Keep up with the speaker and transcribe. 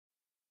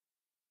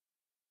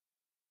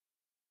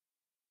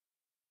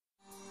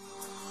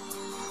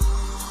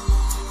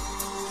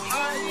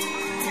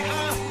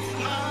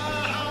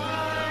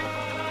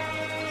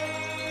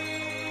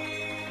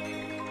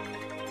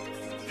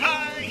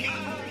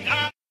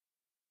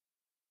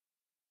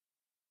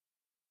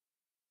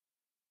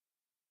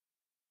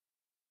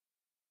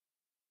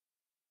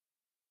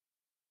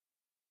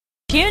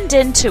Tuned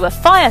in to a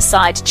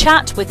fireside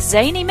chat with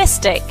Zany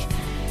Mystic.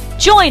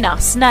 Join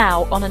us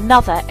now on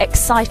another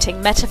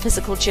exciting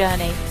metaphysical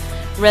journey.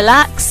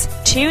 Relax,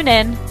 tune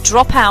in,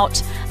 drop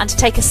out, and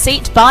take a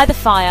seat by the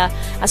fire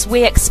as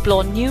we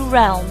explore new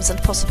realms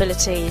and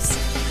possibilities.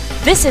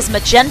 This is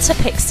Magenta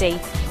Pixie.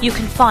 You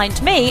can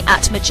find me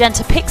at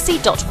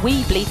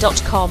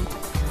magentapixie.weebly.com.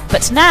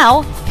 But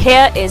now,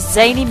 here is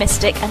Zany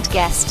Mystic and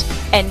guest.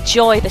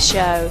 Enjoy the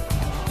show.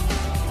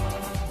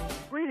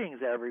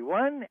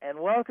 Everyone, and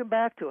welcome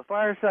back to a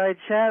fireside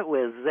chat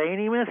with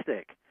Zany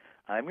Mystic.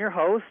 I'm your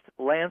host,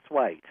 Lance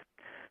White.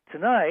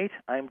 Tonight,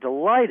 I'm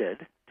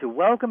delighted to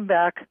welcome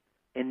back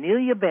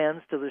Anelia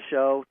Benz to the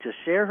show to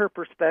share her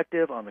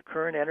perspective on the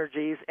current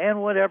energies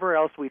and whatever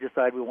else we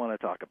decide we want to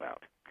talk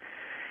about.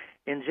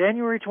 In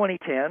January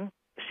 2010,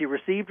 she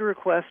received a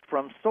request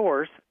from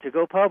Source to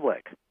go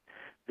public.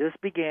 This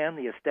began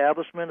the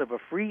establishment of a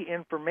free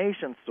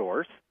information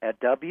source at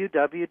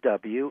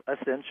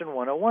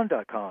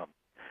www.ascension101.com.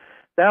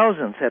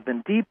 Thousands have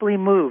been deeply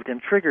moved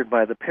and triggered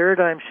by the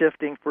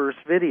paradigm-shifting first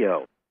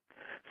video.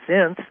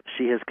 Since,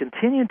 she has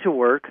continued to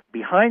work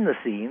behind the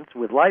scenes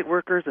with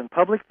lightworkers and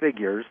public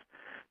figures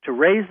to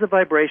raise the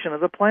vibration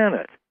of the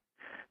planet.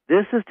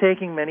 This is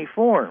taking many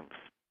forms,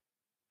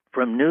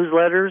 from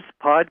newsletters,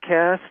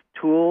 podcasts,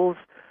 tools,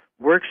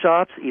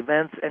 workshops,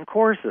 events, and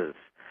courses.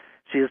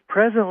 She is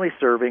presently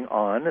serving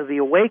on the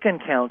Awaken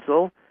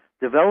Council,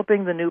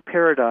 developing the new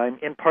paradigm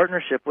in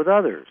partnership with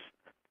others.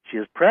 She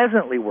is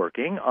presently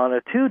working on a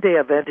 2-day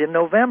event in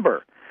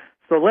November.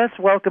 So let's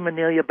welcome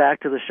Anelia back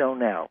to the show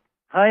now.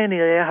 Hi,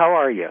 Anelia. How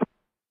are you?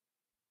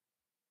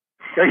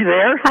 Are you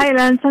there? Hi,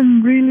 Lance.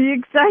 I'm really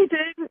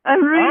excited.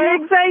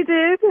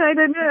 Excited. I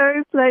don't know.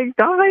 It's like,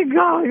 oh, my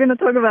God, we're going to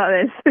talk about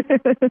this.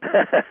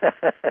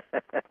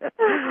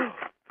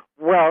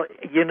 Well,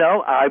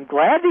 I'm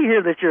glad to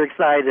hear that you're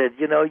excited.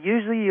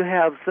 Usually you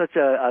have such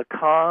a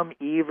calm,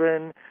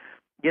 even,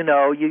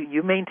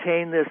 you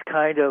maintain this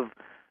kind of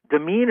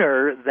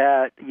demeanor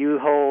that you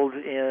hold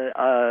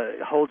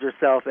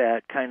yourself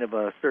at kind of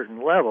a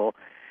certain level,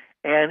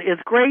 and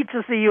it's great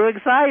to see you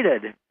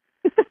excited.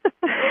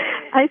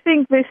 I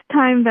think this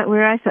time that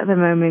we're at the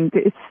moment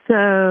is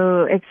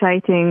so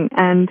exciting,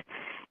 and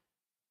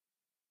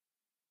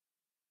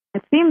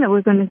a theme that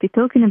we're going to be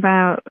talking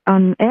about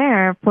on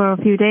air for a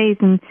few days,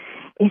 and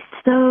it's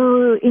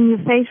so in your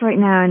face right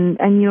now,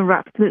 and you're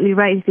absolutely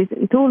right.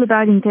 It's all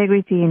about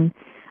integrity, and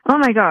oh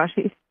my gosh,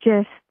 it's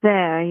just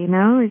there,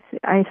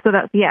 I thought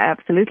that, yeah,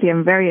 absolutely.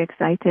 I'm very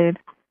excited.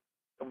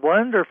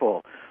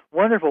 Wonderful.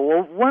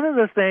 Well, one of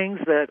the things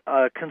that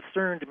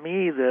concerned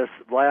me this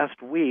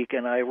last week,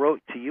 and I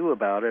wrote to you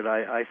about it,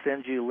 I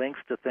send you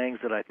links to things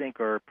that I think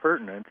are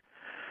pertinent.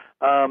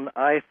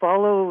 I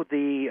follow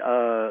the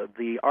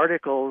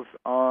articles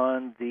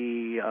on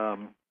the,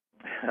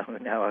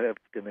 now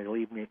it's going to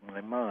leave me in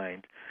my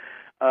mind.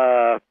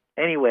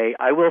 Anyway,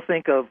 I will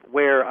think of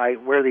where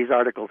these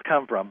articles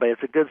come from, but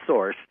it's a good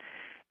source.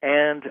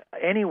 And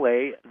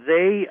anyway,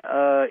 they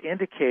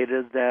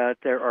indicated that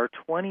there are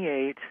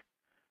 28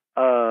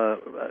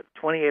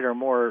 or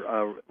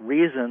more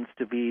reasons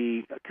to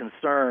be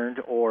concerned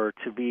or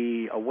to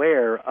be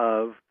aware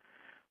of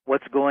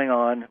what's going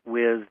on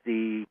with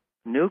the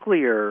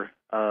nuclear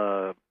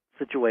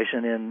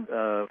situation in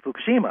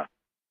Fukushima.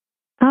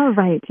 Oh,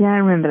 right. Yeah, I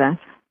remember that.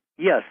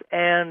 Yes,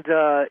 and,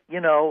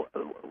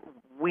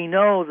 we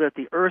know that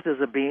the Earth is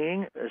a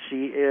being.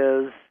 She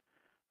is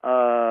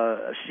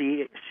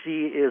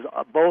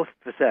both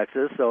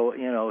sexes, so,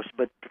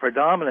 but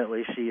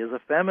predominantly she is a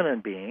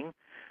feminine being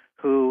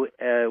who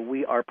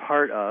we are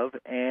part of,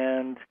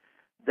 and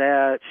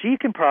that she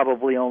can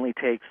probably only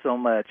take so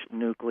much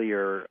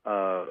nuclear,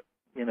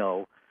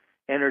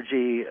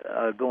 energy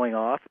going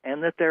off,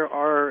 and that there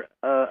are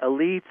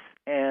elites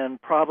and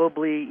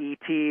probably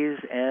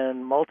ETs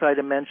and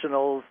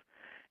multidimensionals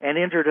and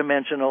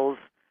interdimensionals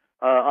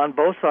on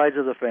both sides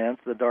of the fence,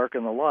 the dark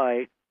and the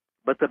light,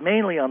 but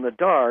mainly on the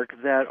dark,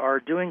 that are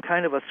doing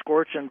kind of a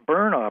scorch and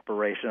burn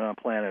operation on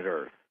planet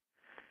Earth.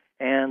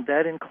 And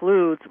that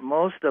includes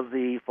most of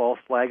the false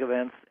flag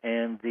events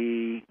and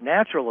the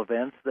natural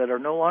events that are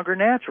no longer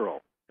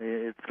natural.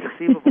 It's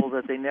conceivable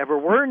that they never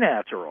were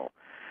natural.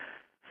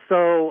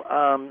 So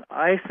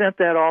I sent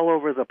that all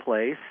over the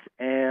place,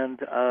 and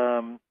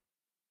a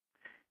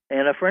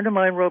friend of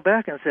mine wrote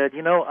back and said,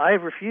 I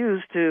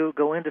refuse to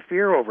go into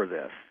fear over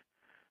this.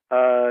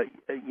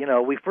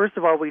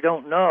 We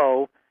don't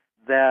know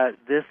that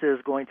this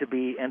is going to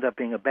end up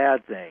being a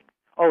bad thing.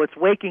 Oh, it's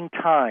Waking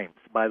Times,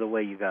 by the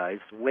way, you guys.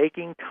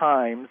 Waking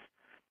Times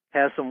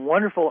has some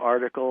wonderful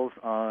articles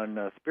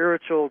on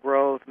spiritual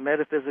growth,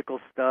 metaphysical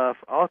stuff,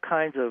 all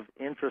kinds of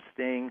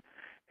interesting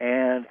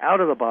and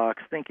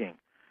out-of-the-box thinking.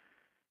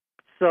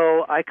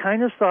 So I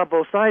kind of saw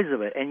both sides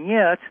of it, and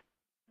yet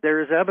there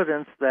is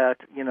evidence that,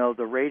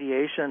 the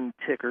radiation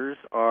tickers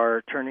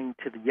are turning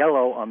to the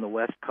yellow on the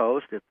West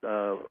Coast.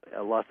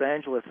 Los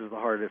Angeles is the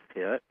hardest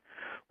hit.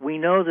 We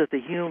know that the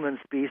human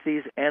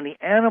species and the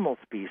animal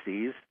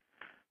species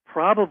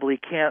probably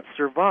can't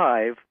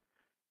survive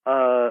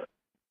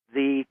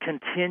the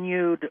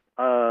continued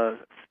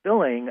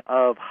spilling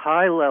of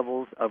high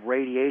levels of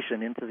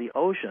radiation into the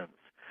oceans.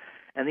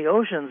 And the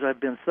oceans have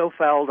been so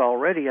fouled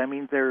already. I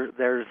mean,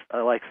 there's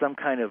like some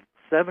kind of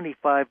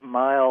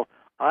 75-mile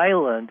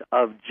island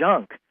of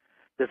junk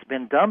that's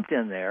been dumped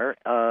in there.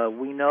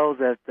 We know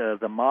that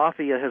the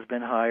mafia has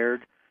been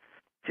hired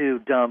to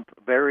dump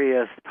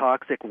various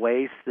toxic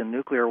waste and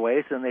nuclear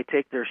waste, and they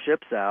take their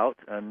ships out.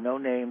 No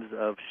names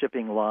of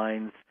shipping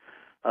lines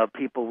of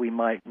people we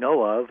might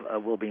know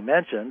of will be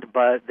mentioned,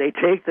 but they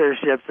take their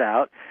ships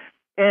out,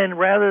 and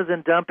rather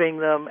than dumping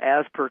them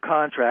as per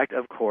contract,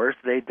 of course,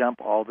 they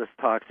dump all this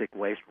toxic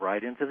waste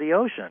right into the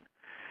ocean.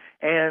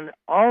 And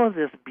all of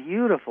this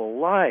beautiful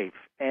life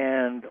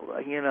and,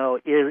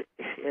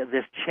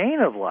 this chain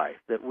of life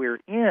that we're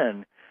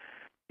in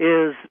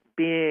is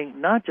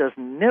being not just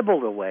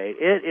nibbled away,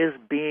 it is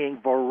being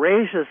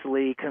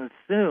voraciously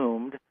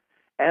consumed,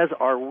 as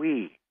are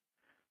we.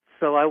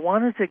 So I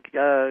wanted to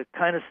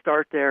kind of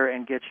start there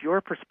and get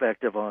your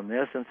perspective on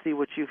this and see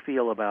what you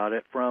feel about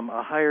it from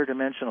a higher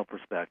dimensional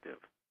perspective.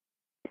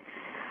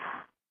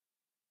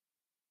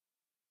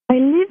 I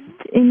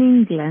lived in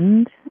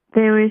England.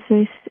 There is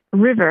this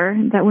river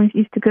that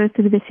used to go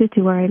through the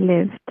city where I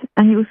lived,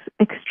 and it was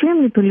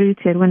extremely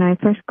polluted when I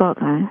first got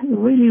there.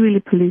 Really, really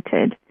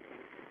polluted.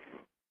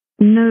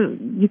 No,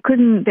 you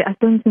couldn't. I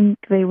don't think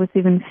there was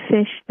even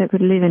fish that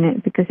could live in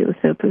it because it was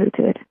so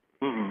polluted.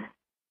 Mm-hmm.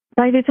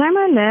 By the time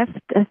I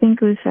left, I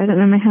think it was, I don't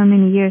remember how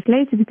many years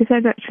later, because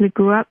I actually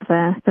grew up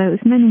there, so it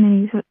was many,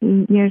 many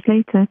years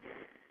later,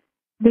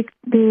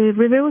 the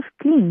river was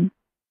clean.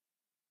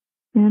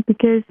 Yeah,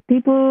 because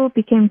people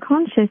became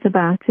conscious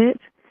about it,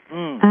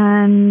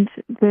 and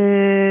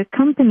the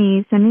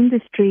companies and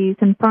industries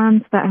and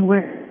farms that were,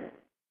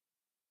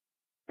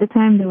 at the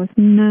time there was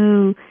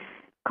no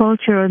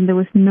culture and there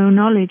was no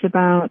knowledge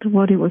about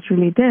what it was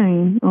really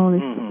doing, all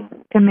these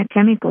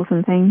chemicals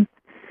and things.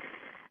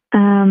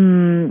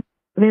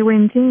 They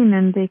went in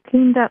and they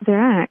cleaned up their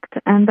act,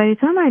 and by the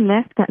time I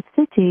left that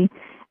city,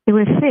 there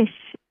were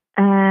fish,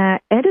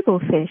 edible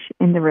fish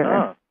in the river.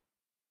 Oh.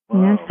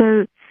 Wow. Yeah,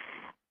 so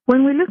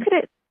when we look at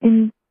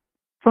it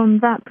from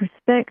that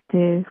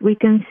perspective, we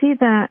can see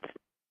that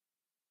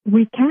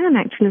we can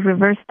actually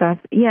reverse stuff.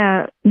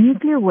 Yeah,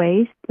 nuclear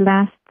waste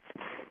lasts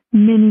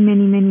many,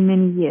 many, many,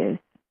 many years.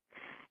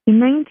 In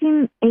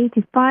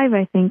 1985,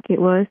 I think it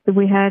was, that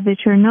we had the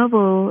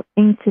Chernobyl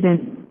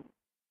incident.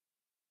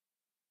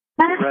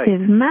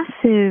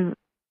 Massive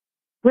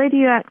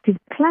radioactive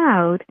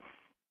cloud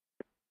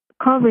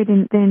covered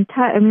in the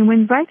entire,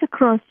 went right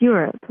across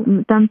Europe,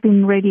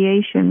 dumping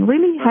radiation,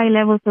 really high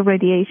levels of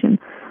radiation,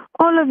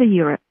 all over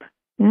Europe.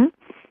 Yeah?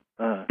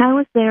 I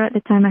was there at the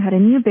time. I had a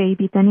new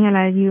baby,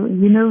 Daniela.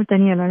 You know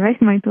Daniela,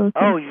 right? My daughter.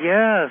 Oh,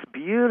 yes.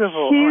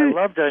 Beautiful. I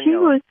love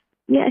Daniela.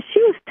 She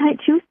was tight.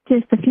 She was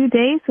just a few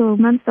days or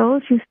months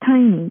old. She was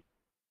tiny,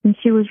 and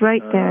she was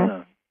right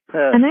there.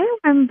 And I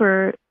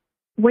remember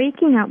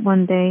waking up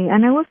one day,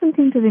 and I wasn't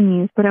into the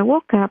news, but I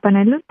woke up and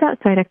I looked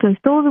outside. I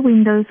closed all the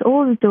windows,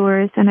 all the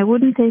doors, and I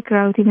wouldn't take her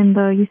out, even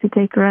though I used to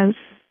take her out.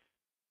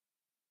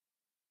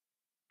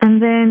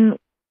 And then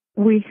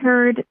we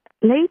heard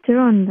later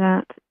on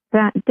that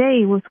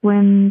day was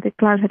when the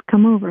cloud had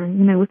come over.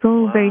 It was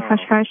all very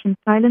hush-hush and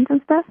silent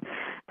and stuff.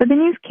 But the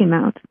news came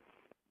out.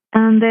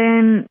 And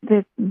then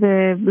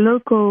the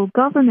local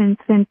government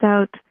sent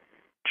out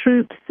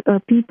troops,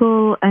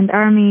 people and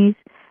armies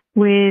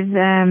with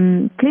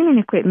cleaning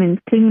equipment,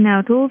 cleaning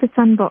out all the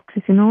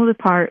sandboxes in all the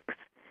parks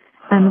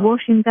and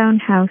washing down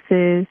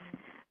houses,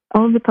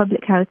 all the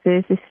public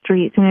houses, the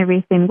streets and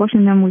everything,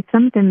 washing them with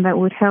something that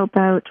would help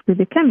out with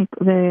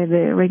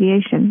the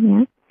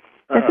radiation.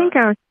 Yeah, I think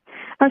our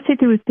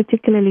city was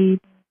particularly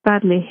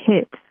badly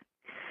hit.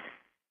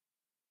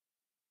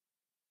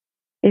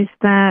 Is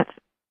that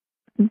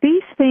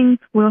these things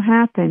will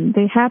happen.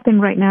 They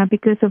happen right now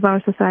because of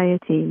our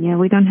society. Yeah,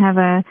 we don't have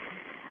a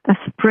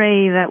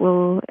spray that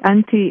will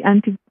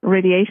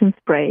anti-radiation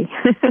spray.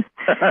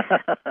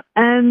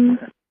 And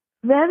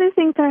the other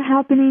things are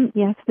happening.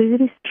 Yes,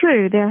 it is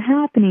true. They're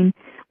happening.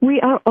 We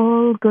are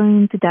all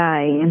going to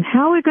die. And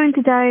how we're going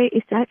to die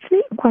is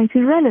actually quite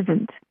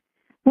irrelevant.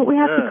 What we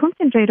have to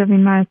concentrate on,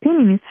 in my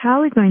opinion, is how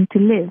we're going to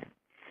live.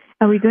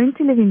 Are we going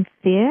to live in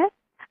fear?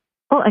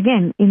 Oh,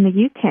 again, in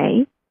the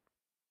UK,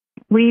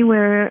 we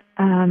were,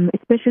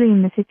 especially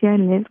in the city I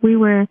lived, we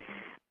were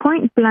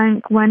point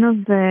blank one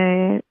of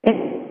the,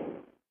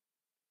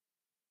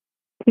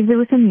 if there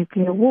was a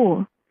nuclear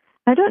war.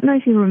 I don't know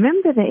if you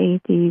remember the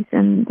 80s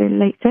and the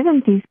late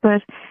 70s,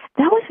 but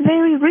that was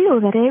very real,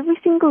 that every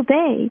single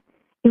day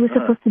it was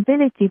a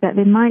possibility that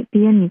there might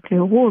be a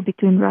nuclear war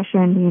between Russia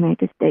and the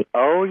United States.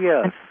 Oh,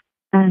 yes.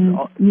 And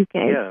UK.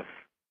 Yes.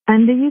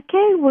 And the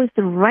UK was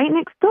right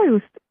next door. It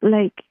was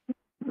like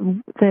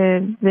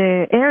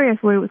the areas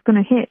where it was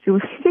going to hit. It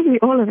was really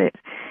all of it.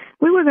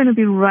 We were going to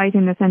be right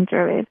in the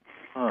center of it.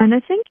 And I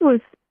think it was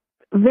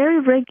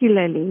very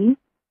regularly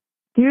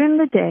during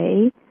the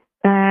day,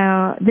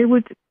 they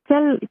would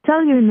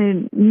tell you in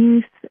the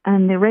news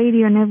and the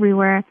radio and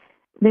everywhere,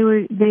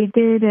 they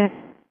did a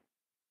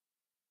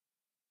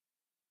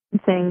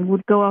thing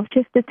would go off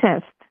just a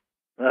test.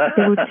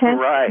 They would test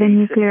Right. the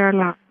nuclear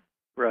alarm.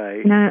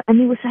 Right. Now, and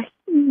it was a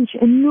huge,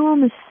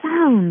 enormous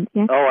sound.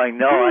 Yeah? Oh, I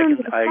know.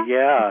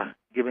 Yeah,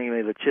 giving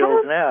me the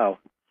chills now.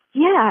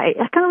 Yeah,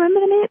 I can't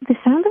remember the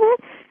sound of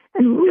it.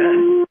 And it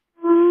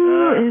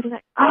was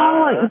like, it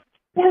was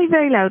very,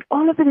 very loud,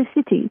 all over the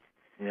city.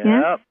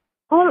 Yeah.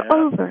 All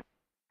over.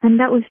 And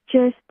that was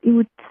just, it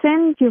would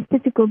send your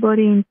physical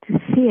body into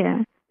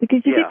fear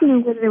because you didn't know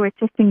whether they were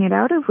testing it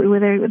out or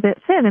whether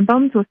the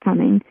bombs were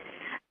coming.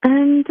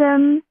 And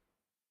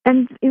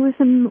it was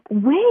a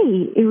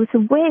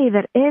way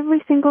that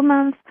every single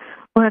month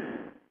or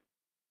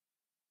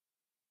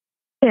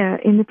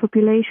in the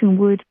population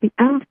would be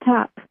amped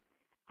up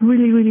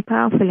really, really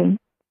powerfully.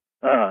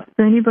 So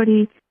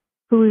anybody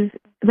and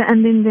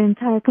then the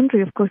entire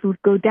country, of course,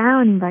 would go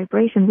down in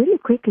vibration really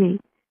quickly.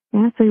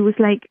 Yeah, so it was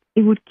like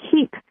it would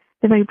keep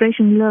the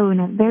vibration low in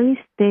a very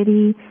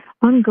steady,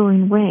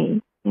 ongoing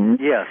way. Yeah?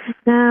 Yes.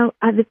 Now,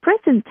 at the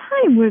present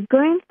time, we're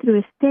going through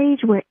a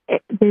stage where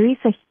there is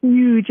a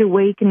huge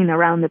awakening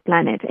around the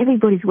planet.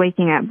 Everybody's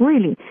waking up,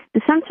 really.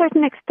 To some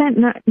certain extent,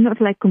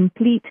 not like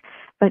complete,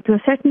 but to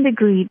a certain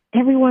degree,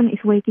 everyone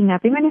is waking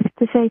up. Even if,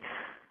 to say,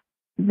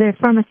 the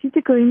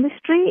pharmaceutical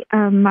industry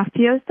are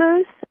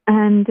mafiosos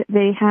and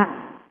they have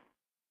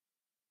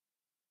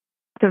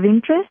of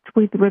interest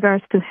with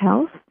regards to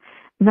health,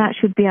 that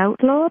should be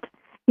outlawed.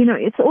 You know,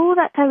 it's all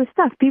that type of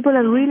stuff. People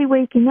are really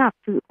waking up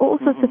to all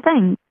sorts of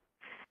things.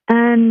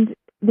 And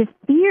the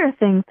fear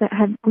things that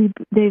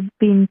they've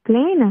been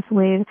playing us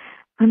with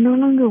are no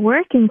longer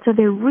working. So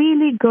they're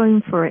really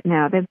going for it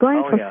now. They're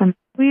going for some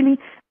really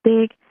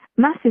big,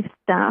 massive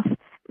stuff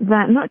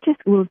that not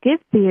just will give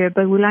fear,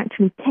 but will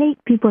actually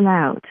take people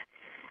out.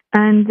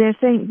 And they're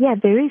saying,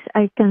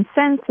 I can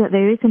sense that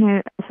there is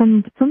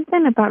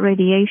something about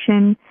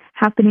radiation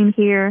happening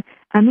here.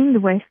 I'm in the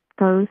West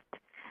Coast,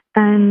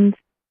 and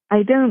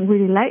I don't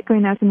really like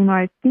going out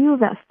anymore. I feel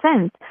that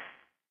sense.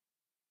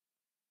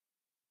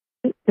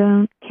 I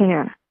don't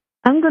care.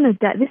 I'm going to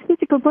die. This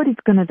physical body's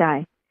going to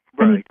die.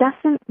 Right. And it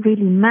doesn't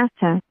really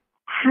matter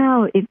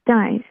how it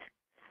dies.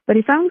 But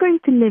if I'm going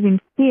to live in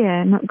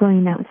fear, not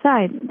going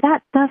outside,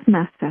 that does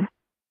matter.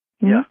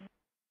 Yeah,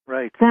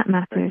 right. That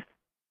matters.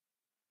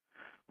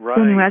 Right.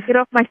 Anyway, I'll get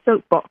off my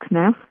soapbox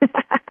now.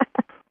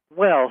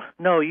 Well,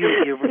 no,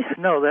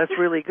 no, that's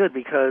really good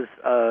because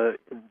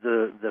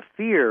the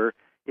fear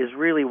is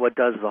really what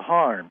does the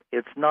harm.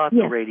 It's not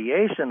the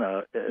radiation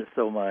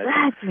so much.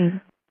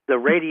 Exactly. The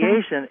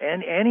radiation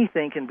and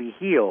anything can be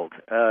healed.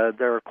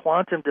 There are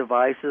quantum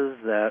devices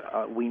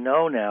that we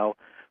know now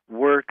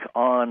work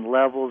on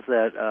levels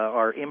that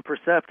are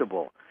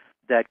imperceptible,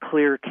 that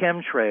clear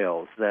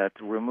chemtrails, that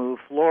remove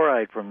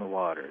fluoride from the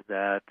water,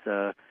 that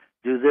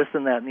do this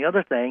and that and the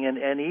other thing,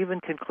 and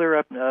even can clear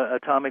up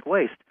atomic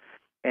waste.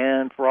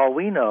 And for all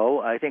we know,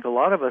 I think a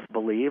lot of us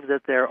believe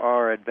that there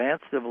are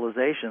advanced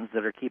civilizations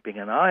that are keeping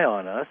an eye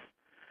on us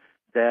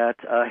that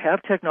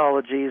have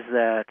technologies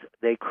that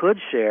they could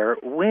share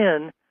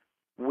when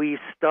we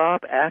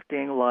stop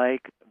acting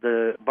like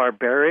the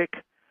barbaric,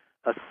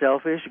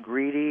 selfish,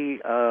 greedy,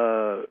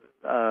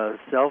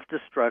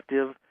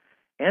 self-destructive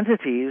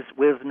entities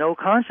with no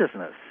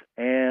consciousness.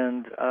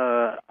 And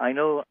I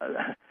know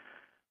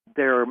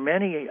there are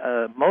many,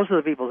 most of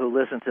the people who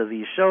listen to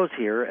these shows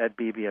here at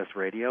BBS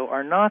Radio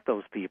are not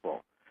those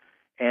people.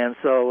 And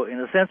so, in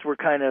a sense, we're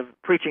kind of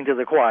preaching to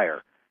the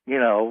choir. You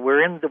know,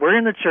 we're in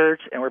the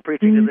church and we're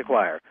preaching to the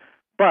choir.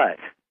 But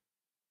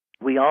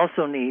we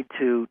also need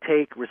to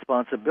take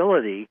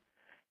responsibility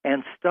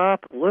and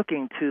stop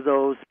looking to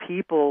those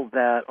people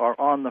that are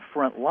on the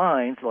front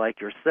lines, like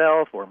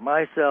yourself or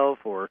myself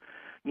or,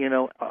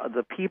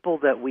 the people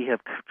that we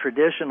have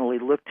traditionally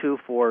looked to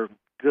for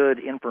good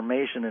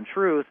information and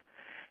truth,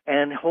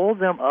 and hold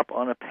them up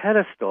on a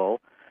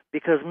pedestal,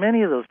 because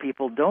many of those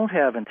people don't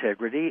have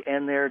integrity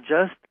and they're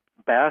just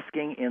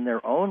basking in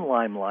their own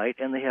limelight,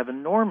 and they have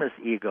enormous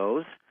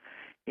egos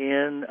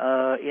in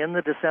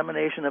the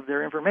dissemination of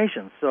their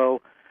information.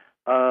 So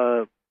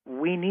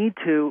we need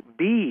to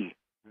be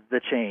the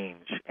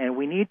change, and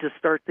we need to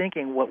start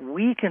thinking what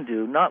we can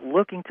do, not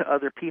looking to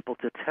other people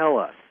to tell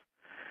us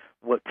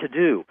what to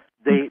do.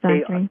 They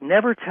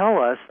never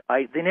tell us.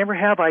 They never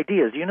have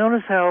ideas. You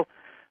notice how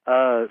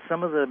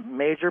some of the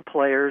major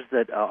players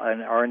that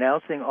are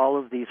announcing all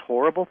of these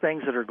horrible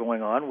things that are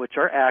going on, which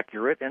are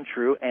accurate and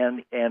true,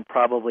 and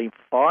probably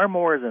far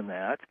more than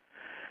that,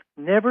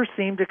 never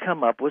seem to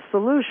come up with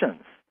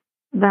solutions.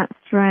 That's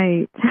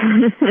right.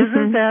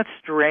 Isn't that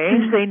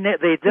strange?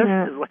 They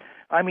just.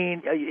 I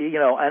mean,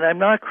 and I'm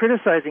not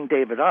criticizing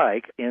David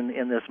Icke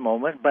in this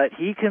moment, but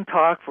he can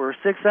talk for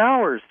 6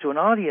 hours to an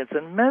audience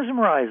and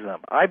mesmerize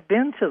them. I've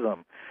been to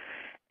them.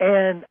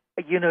 And,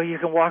 you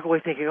can walk away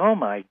thinking, oh,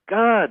 my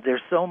God,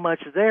 there's so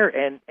much there.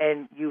 And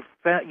you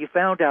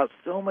found out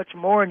so much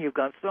more, and you've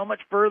gone so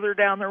much further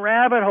down the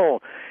rabbit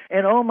hole.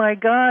 And, oh, my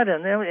God,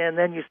 and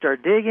then you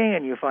start digging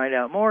and you find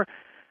out more.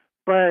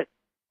 But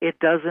it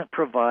doesn't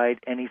provide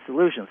any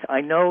solutions.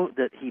 I know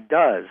that he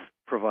does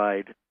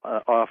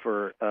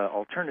offer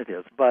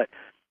alternatives, but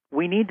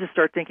we need to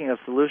start thinking of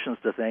solutions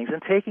to things and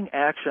taking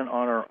action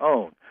on our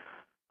own.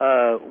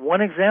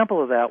 one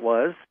example of that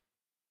was,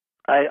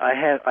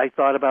 I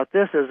thought about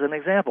this as an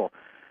example.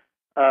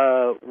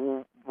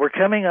 We're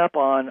coming up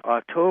on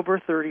October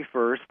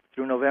 31st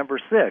through November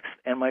 6th,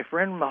 and my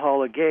friend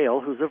Mahala Gale,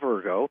 who's a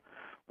Virgo,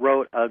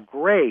 wrote a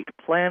great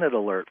planet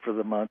alert for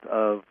the month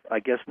of, I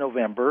guess,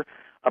 November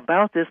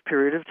about this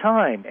period of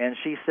time. And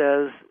she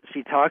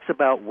talks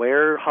about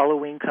where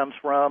Halloween comes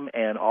from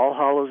and All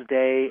Hallows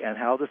Day and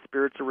how the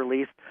spirits are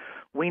released.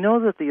 We know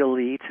that the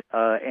elite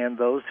and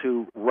those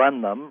who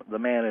run them, the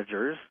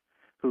managers,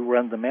 who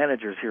run the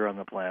managers here on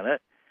the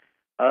planet,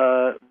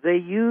 they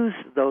use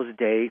those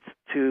dates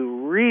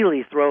to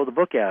really throw the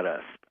book at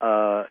us,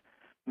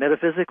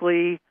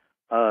 metaphysically,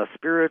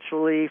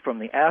 spiritually, from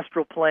the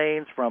astral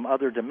planes, from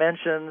other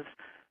dimensions,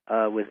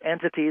 with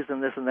entities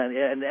and this and that,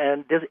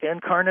 and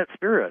incarnate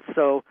spirits.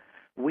 So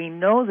we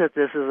know that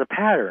this is a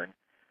pattern.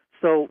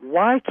 So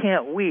why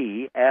can't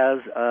we, as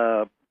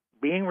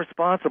being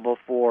responsible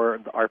for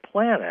our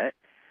planet,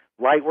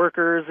 light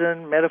workers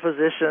and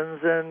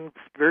metaphysicians and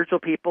spiritual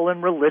people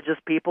and religious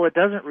people, it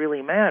doesn't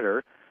really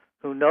matter,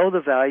 who know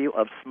the value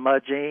of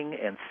smudging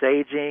and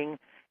saging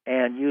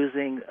and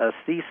using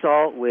sea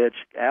salt, which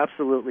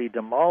absolutely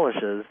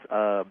demolishes,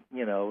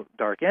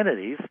 dark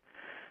entities.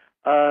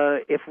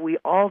 If we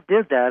all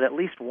did that at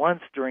least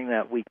once during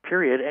that week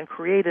period and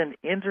create an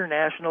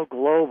international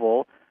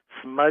global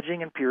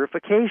smudging and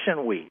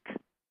purification week,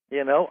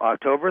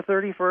 October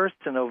 31st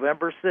to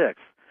November 6th.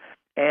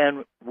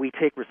 And we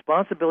take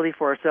responsibility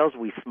for ourselves.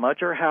 We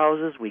smudge our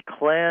houses, we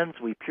cleanse,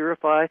 we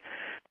purify.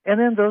 And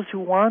then those who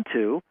want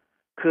to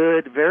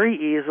could very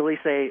easily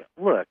say,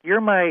 look,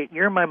 you're my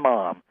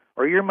mom,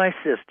 or you're my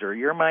sister,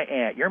 you're my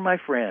aunt, you're my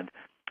friend.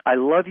 I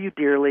love you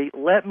dearly.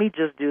 Let me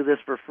just do this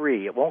for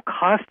free. It won't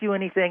cost you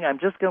anything. I'm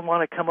just going to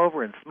want to come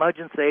over and smudge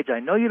and sage. I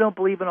know you don't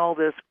believe in all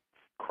this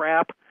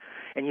crap,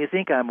 and you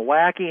think I'm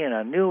wacky and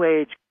a new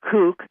age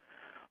kook,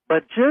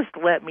 but just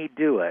let me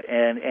do it.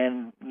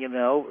 And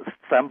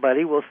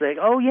somebody will say,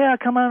 oh, yeah,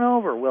 come on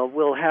over.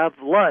 We'll have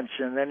lunch,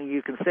 and then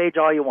you can sage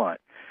all you want.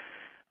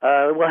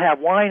 We'll have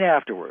wine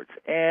afterwards.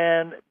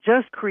 And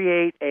just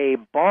create a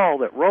ball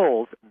that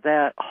rolls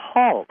that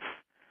halts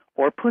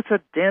or puts a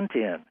dent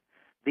in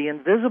the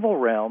invisible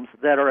realms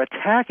that are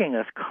attacking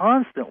us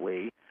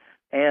constantly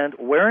and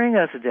wearing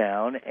us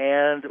down,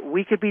 and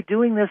we could be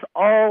doing this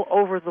all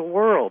over the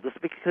world. This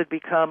could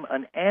become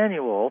an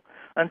annual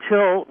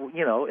until,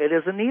 it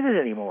isn't needed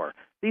anymore.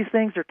 These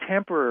things are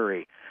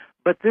temporary.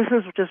 But this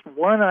is just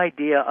one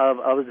idea of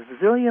a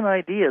zillion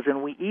ideas,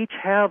 and we each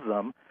have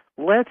them.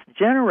 Let's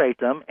generate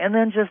them and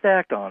then just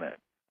act on it.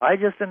 I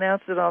just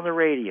announced it on the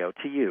radio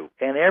to you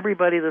and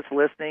everybody that's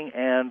listening,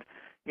 and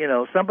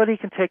somebody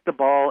can take the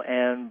ball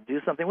and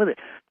do something with it.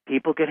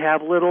 People could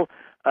have little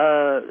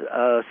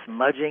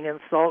smudging and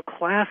salt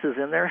classes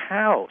in their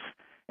house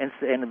and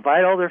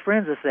invite all their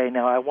friends to say,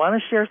 now I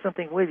want to share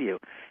something with you,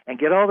 and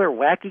get all their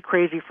wacky,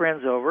 crazy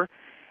friends over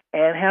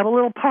and have a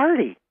little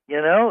party,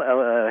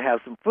 have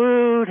some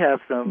food, have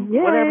some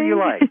whatever you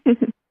like,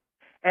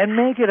 and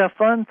make it a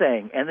fun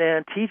thing, and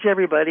then teach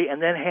everybody,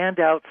 and then hand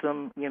out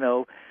some,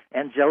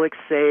 angelic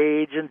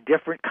sage and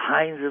different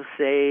kinds of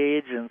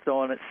sage and so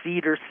on,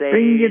 cedar sage.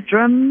 Bring your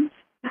drums.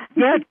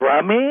 Yeah,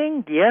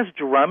 drumming. Yes,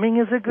 drumming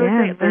is a good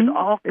thing. There's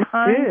all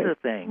kinds of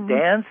things.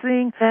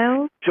 Dancing,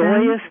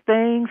 joyous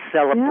things,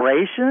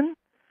 celebration.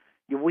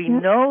 We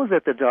know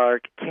that the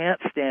dark can't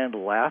stand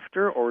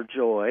laughter or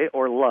joy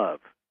or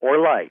love or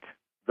light.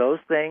 Those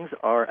things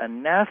are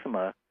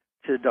anathema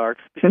to dark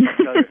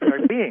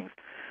beings.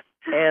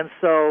 And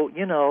so,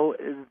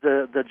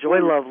 the joy,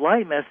 love,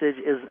 light message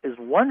is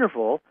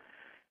wonderful,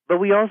 but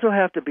we also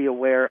have to be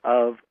aware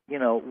of,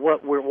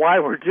 why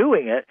we're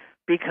doing it,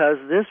 because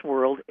this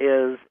world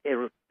is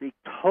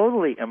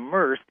totally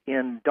immersed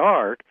in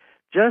dark,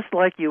 just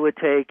like you would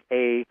take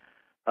a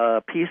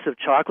piece of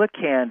chocolate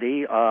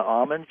candy,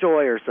 almond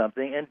joy or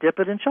something, and dip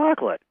it in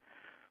chocolate.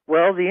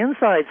 Well, the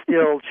inside's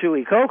still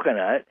chewy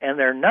coconut, and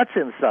there are nuts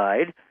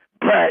inside,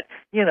 but,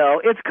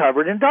 it's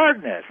covered in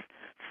darkness.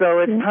 So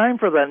it's time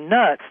for the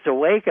nuts to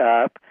wake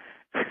up,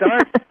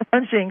 start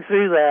punching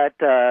through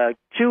that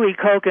chewy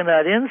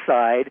coconut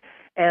inside,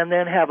 and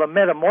then have a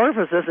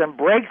metamorphosis and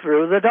break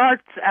through the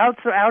dark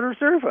outer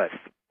surface.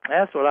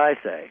 That's what I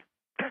say.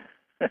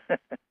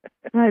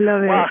 I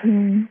love it. Wow.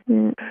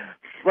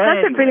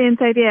 That's a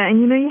brilliant idea.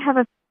 And you have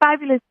a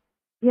fabulous,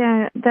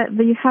 that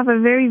you have a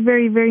very,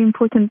 very, very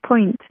important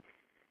point,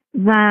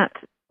 that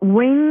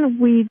when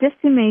we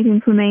disseminate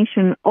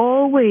information,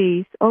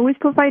 always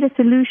provide a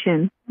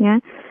solution,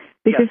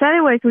 because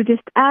otherwise we're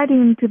just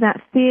adding to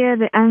that fear,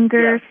 the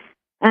anger,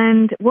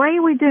 and why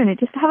are we doing it?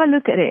 Just have a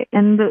look at it,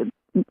 and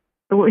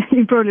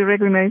you probably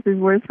recognize this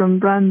word from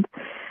Brand.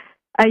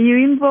 Are you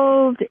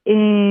involved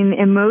in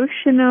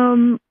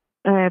emotional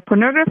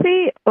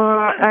pornography, or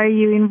are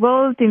you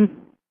involved in...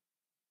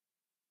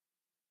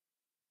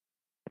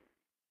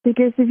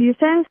 Because if you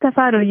send stuff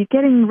out, or you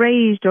get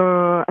enraged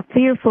or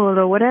fearful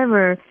or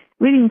whatever,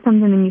 reading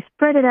something and you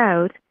spread it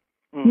out,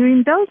 you're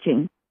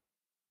indulging.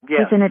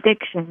 It's an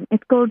addiction.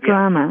 It's called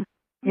drama.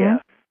 Yeah.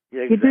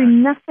 Yeah, exactly. You're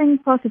doing nothing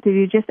positive.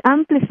 You're just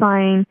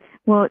amplifying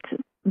what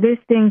these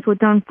things were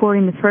done for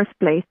in the first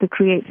place, to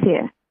create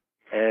fear.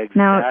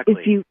 Exactly. Now,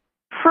 if you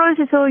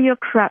process all your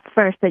crap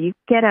first that you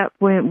get up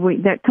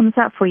that comes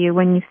up for you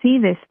when you see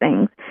these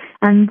things,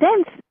 and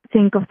then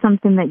think of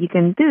something that you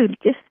can do,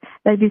 just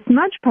like these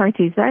smudge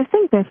parties, I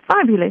think they're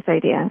fabulous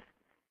ideas.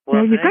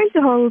 Well, if you're going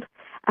to hold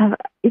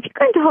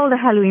a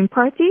Halloween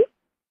party,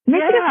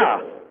 make it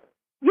a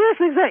Yes,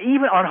 exactly.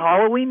 Even on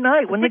Halloween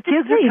night when the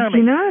kids are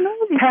coming,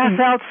 pass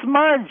out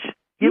smudge.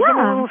 Give them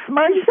a little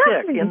smudge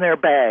stick in their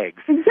bags.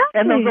 Exactly.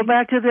 And they'll go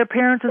back to their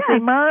parents and say,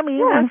 Mommy,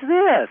 what's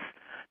this?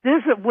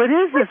 What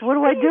is this? What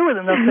do I do with it?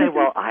 And they'll say,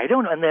 well, I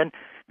don't know. And then,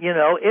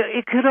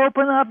 it could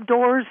open up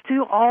doors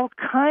to all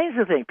kinds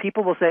of things.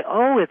 People will say,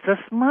 oh, it's a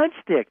smudge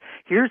stick.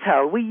 Here's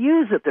how we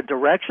use it. The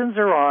directions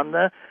are on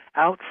the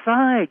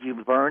outside.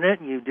 You burn it,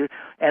 and you do.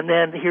 And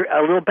then here,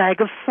 a little bag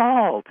of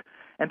salt.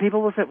 And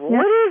people will say, well,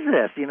 what is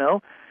this,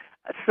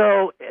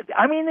 So,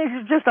 I mean, these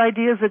are just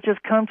ideas that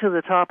just come to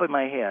the top of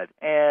my head.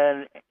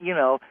 And,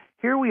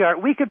 here we are.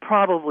 We could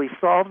probably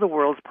solve the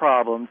world's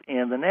problems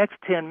in the next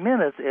 10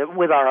 minutes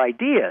with our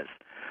ideas.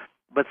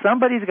 But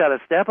somebody's got to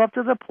step up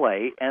to the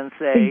plate and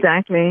say,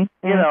 exactly.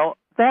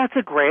 That's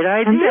a great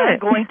idea. I'm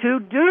going to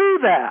do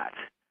that.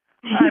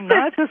 I'm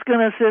not just going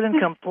to sit and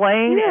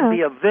complain and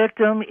be a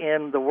victim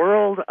in the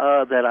world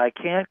that I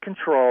can't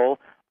control.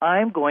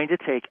 I'm going to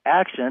take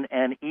action,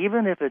 and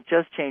even if it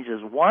just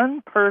changes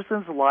one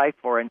person's life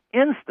for an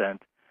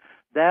instant,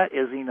 that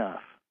is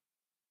enough.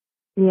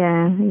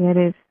 Yeah, it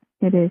is.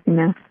 It is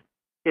enough.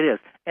 It is.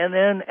 And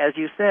then, as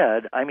you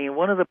said, I mean,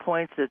 one of the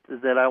points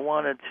that I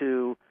wanted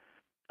to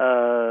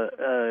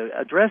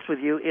address with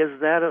you is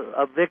that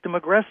of victim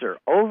aggressor.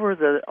 Over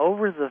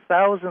the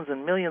thousands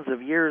and millions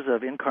of years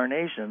of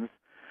incarnations,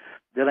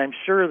 that I'm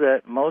sure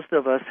that most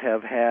of us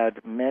have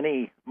had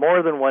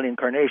more than one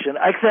incarnation,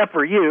 except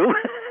for you.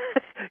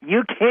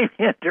 You came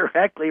in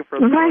directly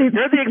from right.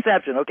 You're the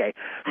exception, okay.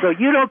 So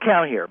you don't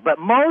count here. But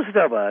most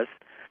of us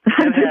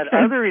have had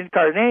other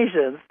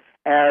incarnations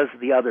as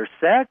the other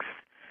sex,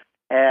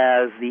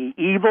 as the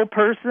evil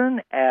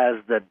person, as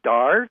the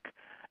dark,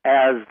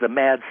 as the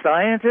mad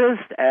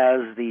scientist,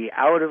 as the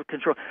out of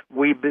control.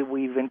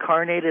 We've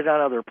incarnated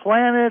on other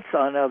planets,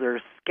 on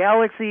other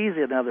galaxies,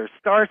 in other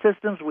star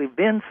systems. We've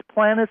been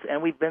planets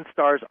and we've been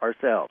stars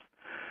ourselves.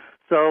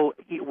 So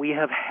we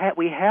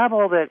have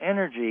all that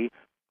energy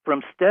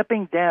from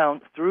stepping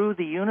down through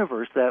the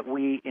universe that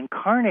we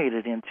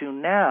incarnated into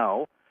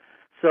now.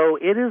 So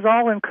it is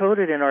all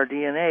encoded in our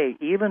DNA,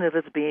 even if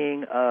it's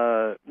being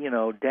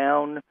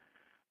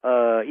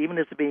even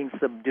if it's being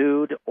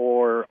subdued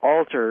or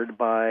altered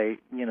by,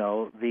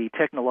 the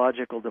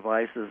technological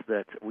devices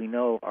that we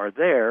know are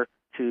there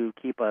to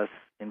keep us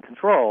in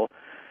control.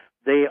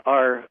 They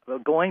are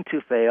going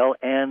to fail,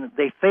 and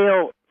they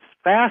fail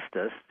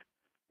fastest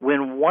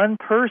when one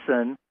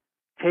person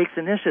takes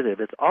initiative.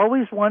 It's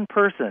always one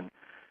person,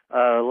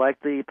 like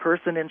the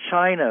person in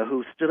China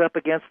who stood up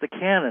against the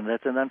cannon.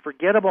 That's an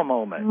unforgettable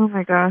moment. Oh,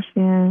 my gosh,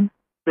 yeah.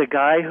 The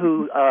guy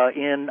who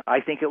I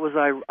think it was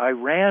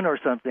Iran or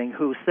something,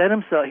 who set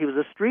himself, he was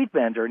a street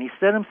vendor, and he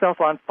set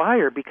himself on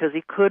fire because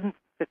he couldn't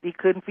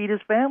feed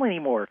his family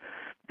anymore.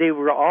 They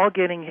were all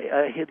getting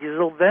these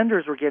little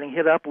vendors were getting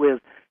hit up with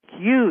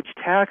huge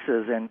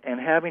taxes and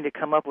having to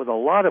come up with a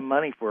lot of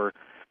money for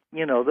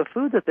the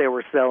food that they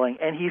were selling,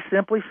 and he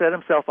simply set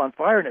himself on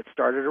fire, and it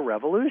started a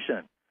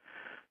revolution.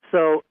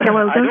 So I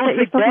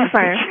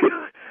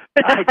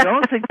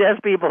don't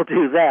suggest people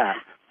do that.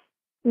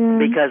 Yeah.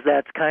 Because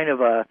that's kind of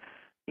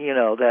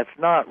that's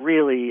not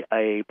really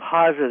a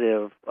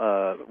positive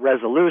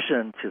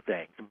resolution to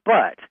things.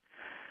 But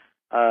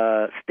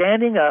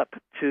standing up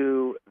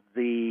to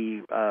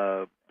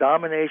the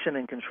domination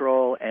and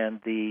control and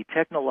the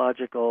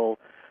technological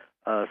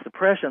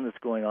suppression that's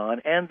going on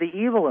and the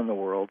evil in the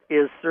world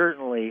is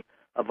certainly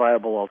a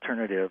viable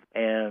alternative.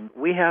 And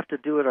we have to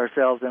do it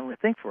ourselves and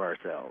think for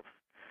ourselves.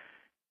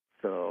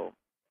 So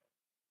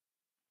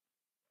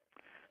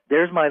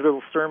there's my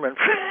little sermon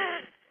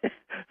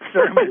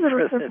for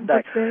the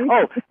night.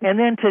 Oh, and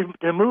then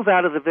to move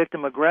out of the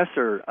victim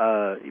aggressor,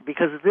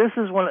 because this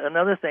is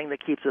another thing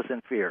that keeps us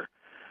in fear.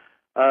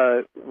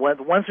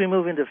 Once we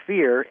move into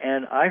fear,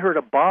 and I heard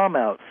a bomb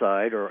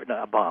outside, or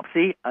not a bomb.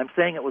 See, I'm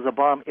saying it was a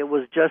bomb. It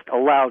was just a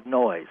loud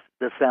noise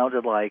that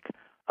sounded like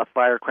a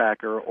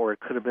firecracker, or it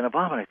could have been a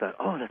bomb. And I thought,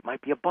 oh, that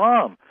might be a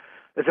bomb.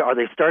 Are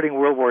they starting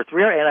World War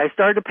III? And I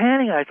started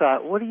panicking. I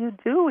thought, what are you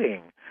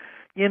doing?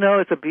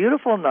 It's a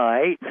beautiful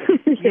night.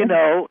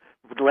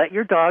 Let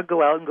your dog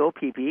go out and go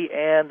pee-pee,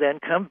 and then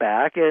come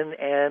back, and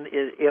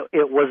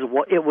it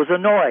was a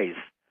noise.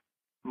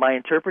 My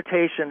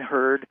interpretation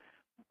heard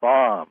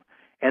bomb,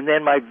 and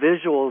then my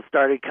visuals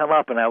started to come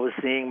up, and I was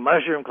seeing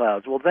mushroom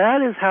clouds. Well,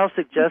 that is how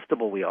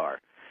suggestible we are.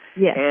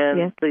 Yes,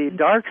 and the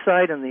dark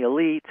side and the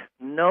elite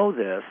know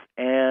this,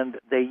 and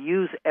they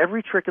use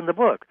every trick in the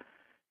book.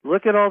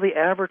 Look at all the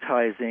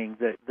advertising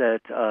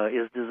that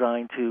is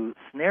designed to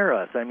snare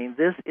us. I mean,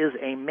 this is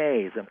a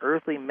maze, an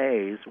earthly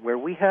maze, where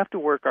we have to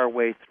work our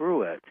way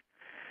through it.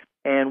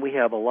 And we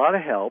have a lot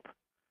of help.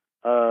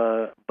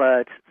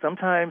 But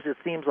sometimes it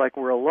seems like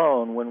we're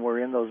alone when we're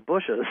in those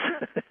bushes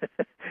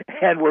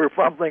and we're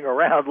fumbling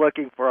around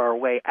looking for our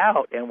way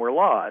out and we're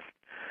lost.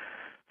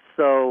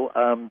 So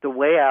the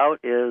way out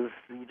is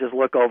you just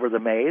look over the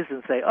maze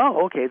and say,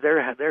 oh, okay,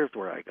 there's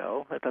where I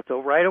go. That's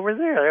right over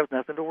there. There's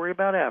nothing to worry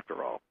about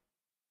after all.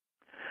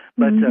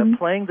 But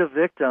playing the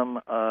victim,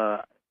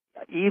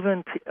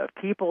 even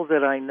people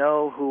that I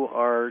know who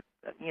are,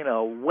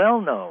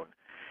 well-known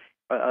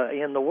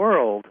in the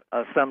world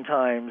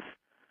sometimes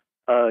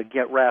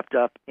get wrapped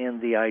up in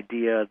the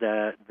idea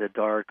that the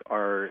dark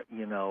are,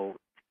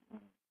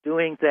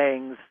 doing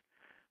things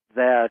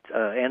that,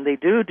 and they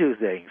do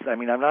things. I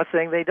mean, I'm not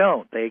saying they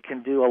don't. They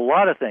can do a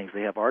lot of things.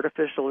 They have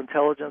artificial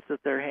intelligence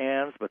at their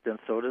hands, but then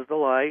so does the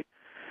light.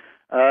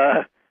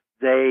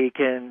 They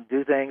can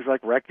do things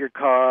like wreck your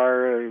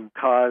car,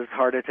 cause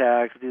heart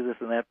attacks, do this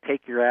and that,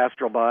 take your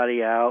astral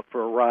body out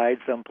for a ride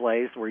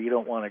someplace where you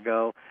don't want to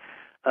go,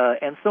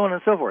 and so on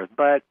and so forth.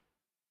 But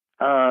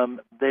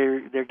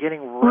they're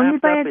getting wrapped only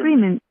by up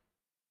agreement.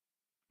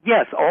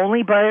 Yes,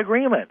 only by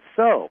agreement.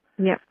 So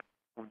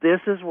this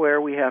is where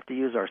we have to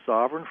use our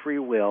sovereign free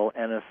will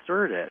and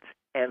assert it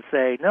and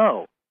say,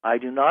 no, I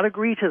do not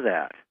agree to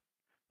that.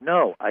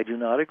 No, I do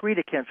not agree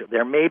to chemtrails.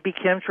 There may be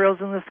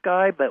chemtrails in the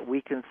sky, but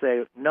we can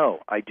say,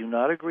 no, I do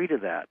not agree to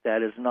that.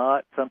 That is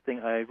not something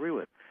I agree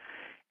with.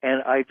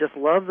 And I just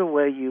love the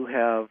way you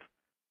have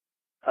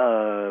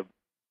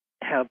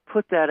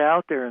put that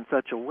out there in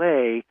such a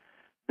way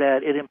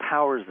that it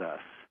empowers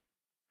us.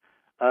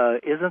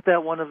 Isn't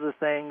that one of the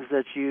things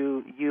that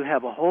you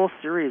have a whole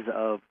series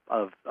of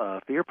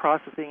fear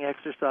processing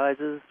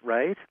exercises,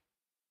 right?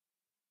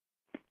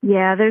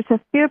 Yeah, there's a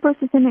fear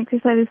processing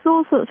exercise. There's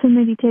all sorts of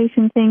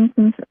meditation things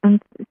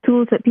and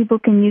tools that people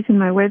can use in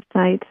my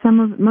website.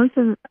 And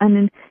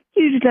a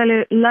huge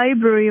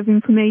library of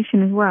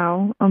information as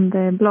well on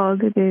the blog,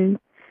 the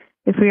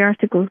Free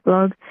Articles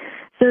blog.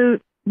 So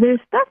the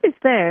stuff is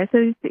there.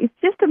 So it's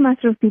just a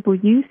matter of people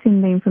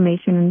using the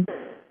information.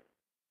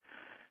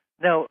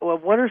 Now,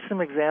 what are some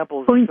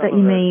examples? Point that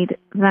you made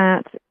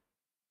that.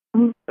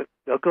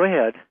 Go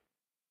ahead.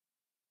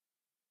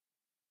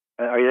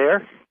 Are you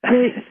there?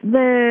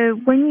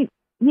 When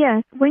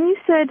you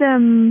said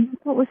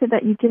what was it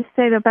that you just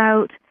said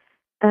about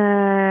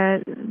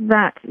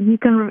that you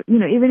can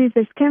even if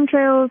there's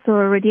chemtrails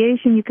or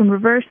radiation you can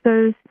reverse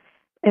those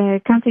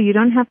cancer, you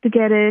don't have to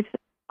get it.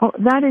 Oh,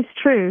 that is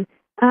true,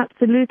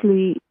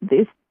 absolutely.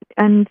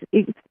 And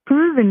it's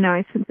proven now,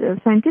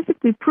 it's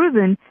scientifically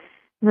proven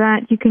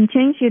that you can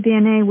change your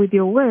DNA with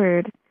your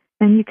word,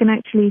 and you can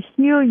actually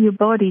heal your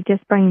body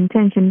just by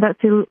intention.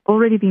 That's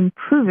already been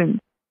proven.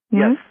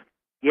 Yes.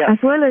 Yes. As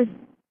well as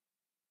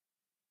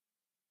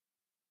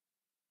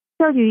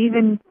tell you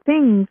even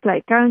things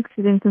like car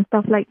accidents and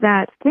stuff like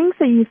that, things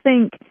that you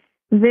think,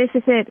 this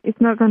is it, I'm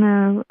not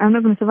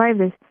gonna survive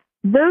this.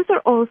 Those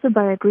are also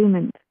by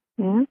agreement.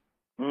 Yeah.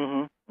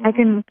 Mm-hmm. I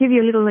can give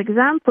you a little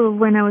example of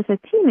when I was a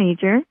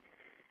teenager.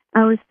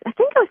 I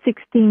think I was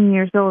 16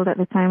 years old at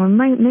the time, or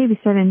maybe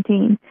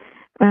 17.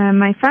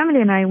 My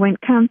family and I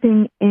went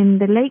camping in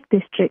the Lake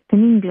District in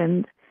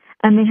England,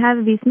 and they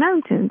have these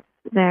mountains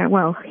there,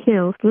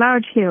 hills,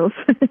 large hills,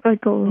 if I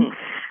call them.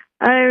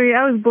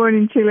 I was born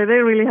in Chile. They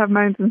really have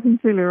mountains in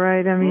Chile,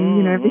 right? I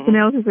mean, everything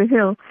else is a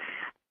hill.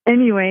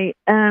 Anyway,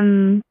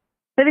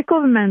 but they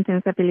call them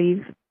mountains, I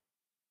believe.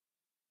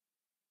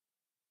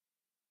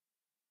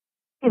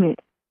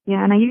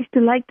 Yeah, and I used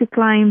to like to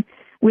climb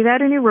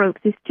without any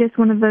ropes. It's just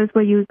one of those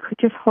where you could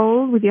just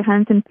hold with your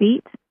hands and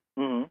feet.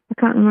 Mm-hmm. I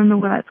can't remember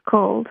what that's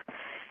called.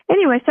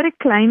 Anyway, I started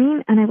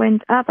climbing, and I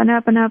went up and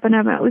up and up and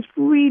up. I was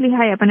really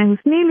high up, and I was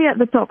nearly at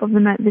the top of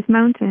this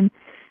mountain.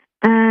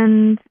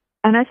 And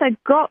as I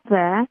got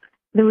there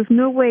was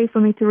no way for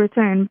me to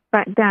return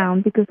back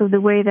down because of the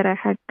way that I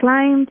had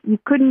climbed. You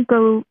couldn't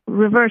go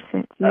reverse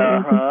it. It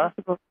was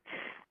impossible.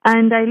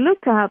 And I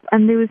looked up,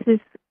 and there was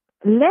this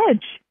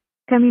ledge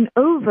coming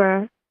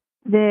over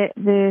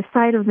the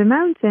side of the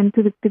mountain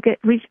to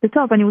reach the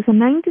top, and it was a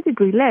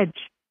 90-degree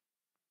ledge.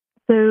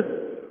 So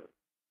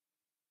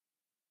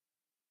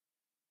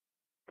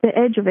the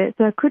edge of it,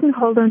 so I couldn't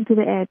hold on to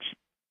the edge.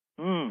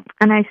 And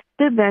I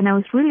stood there, and I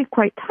was really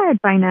quite tired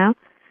by now.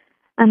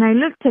 And I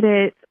looked at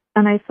it,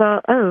 and I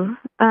thought,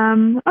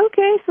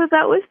 okay, so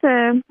that was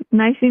a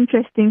nice,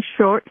 interesting,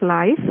 short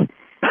life.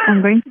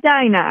 I'm going to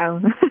die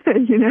now,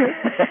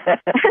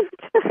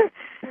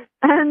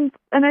 And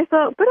I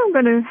thought, but I'm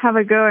going to have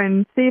a go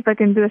and see if I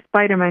can do a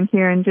Spider-Man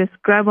here and just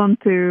grab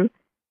onto,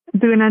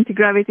 do an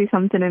anti-gravity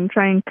something and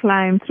try and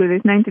climb through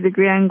this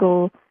 90-degree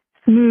angle,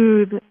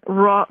 smooth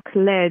rock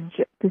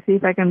ledge to see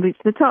if I can reach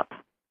the top.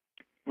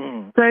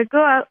 So I go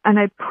out and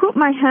I put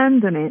my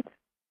hand on it.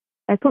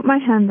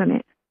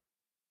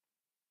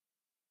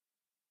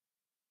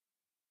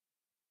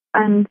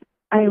 And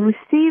I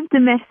received a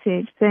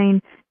message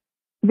saying,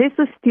 this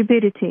was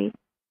stupidity.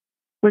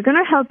 We're going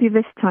to help you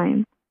this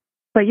time,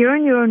 but you're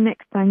on your own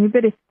next time. You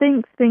better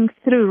think things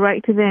through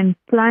right to then.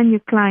 Plan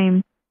your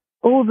climb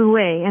all the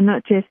way and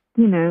not just,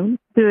 do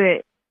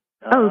it.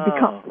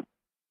 Because.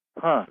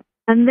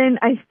 And then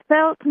I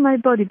felt my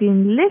body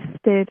being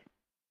lifted,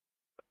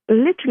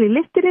 literally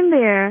lifted in the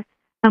air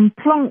and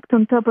plonked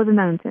on top of the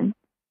mountain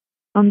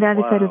on the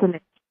other side of the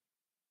lake.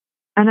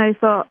 And I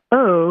thought,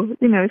 oh,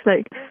 it's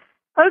like,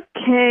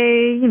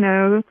 okay,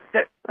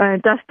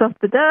 dust off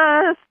the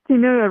dust,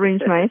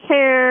 arrange my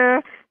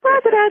hair,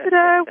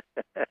 da-da-da-da-da.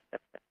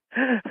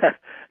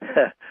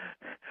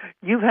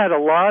 You've had a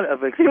lot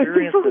of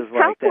experiences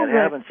like that,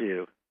 haven't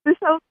you?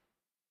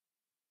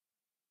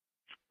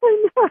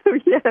 I know,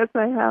 yes,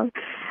 I have.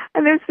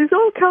 And there's this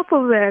old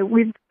couple there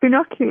with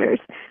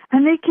binoculars,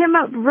 and they came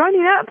up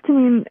running up to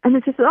me, and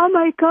they said, oh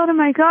my God,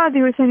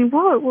 they were saying,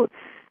 what?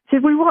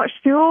 Said, we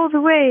watched you all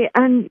the way,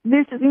 and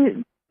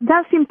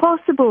that's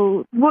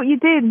impossible. What you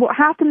did, what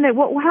happened there,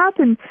 what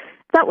happened,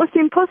 that was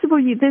impossible.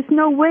 There's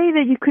no way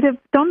that you could have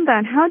done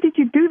that. How did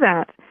you do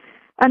that?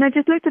 And I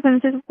just looked at them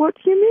and said, what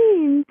do you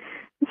mean?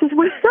 He says,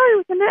 we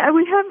saw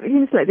we have,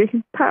 it's like these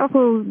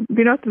powerful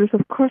binoculars,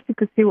 of course you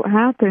could see what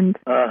happened.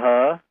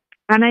 Uh-huh.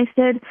 And I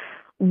said,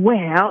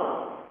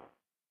 well,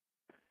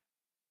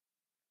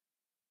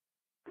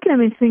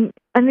 and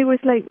it was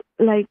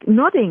like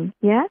nodding,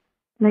 yeah?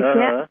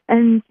 Yeah.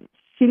 And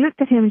she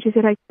looked at him and she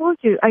said, I told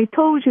you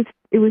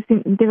it was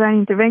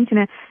divine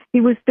intervention.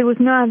 There was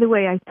no other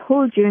way. I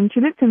told you. And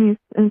she looked at me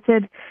and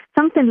said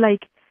something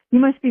like, you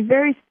must be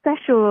very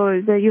special,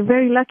 or that you're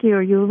very lucky, or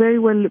you're very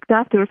well looked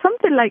after, or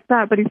something like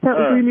that. But it felt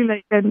really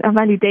like a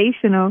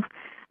validation of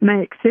my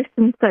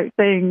existence type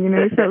thing,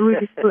 it felt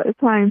really cool at the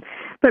time.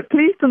 But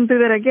please don't do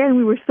that again.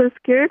 We were so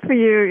scared for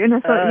you. And I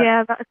thought,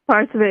 yeah, that's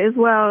part of it as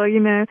well,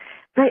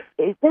 But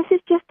this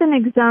is just an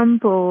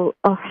example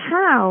of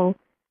how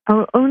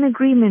our own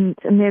agreement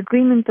and the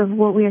agreement of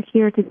what we are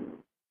here to,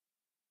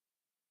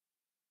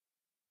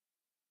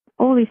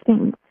 all these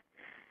things.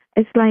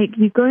 It's like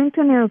you go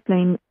into an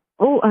airplane.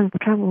 Oh, I've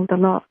traveled a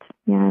lot.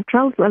 Yeah, I've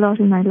traveled a lot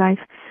in my life.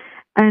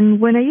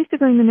 And when I used to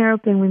go in an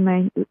airplane with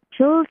my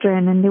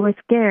children and they were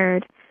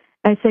scared,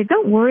 I said,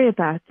 don't worry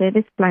about it.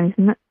 This plane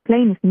is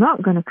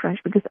not going to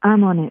crash because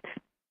I'm on it.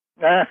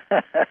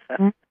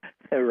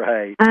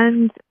 Right.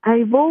 And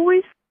I've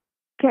always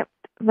kept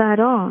that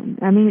on.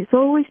 I mean, it's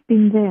always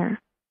been there.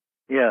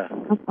 Yeah.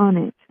 I'm on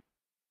it.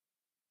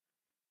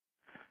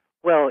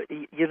 Well,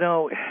 you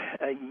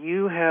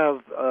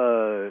have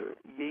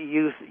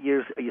you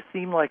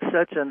seem like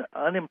such an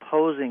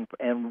unimposing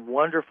and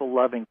wonderful,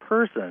 loving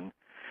person,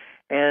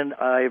 and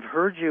I've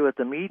heard you at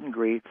the meet and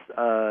greets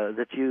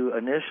that you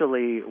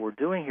initially were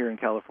doing here in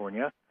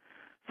California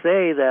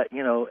say that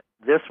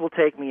this will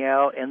take me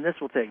out and this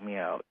will take me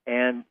out,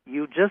 and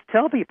you just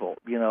tell people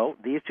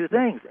these two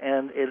things,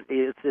 and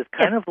it's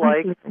kind of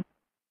like.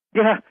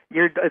 Yeah,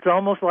 it's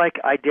almost like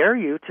I dare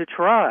you to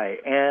try,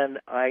 and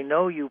I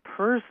know you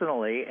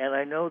personally, and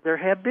I know there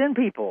have been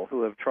people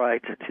who have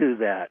tried to do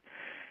that,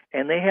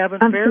 and they haven't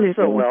fared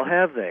so well,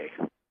 have they?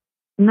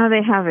 No,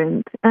 they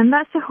haven't, and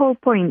that's the whole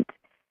point.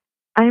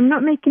 I'm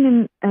not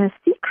making a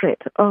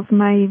secret of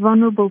my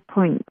vulnerable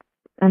points,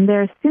 and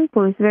they're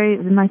simple. It's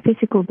my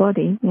physical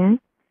body, yeah,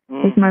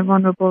 is my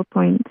vulnerable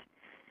point.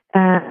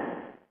 If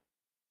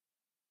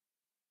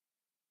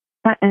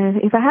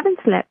I haven't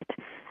slept,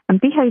 I'm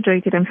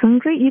dehydrated, I'm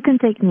hungry, you can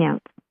take me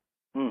out.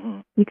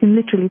 Mm-hmm. You can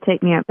literally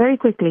take me out very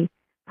quickly.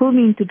 Pull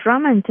me into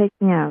drama and take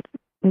me out.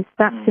 It's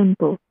that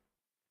simple.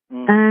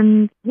 Mm-hmm.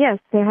 And yes,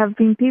 there have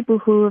been people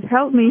who have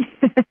helped me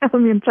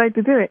and tried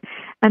to do it,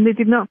 and they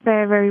did not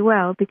fare very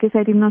well because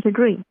I did not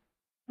agree.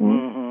 Yeah?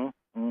 Mm-hmm.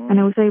 Mm-hmm. And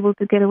I was able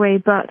to get away.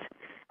 But,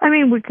 I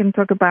mean, we can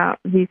talk about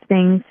these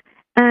things.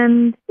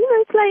 And,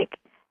 it's like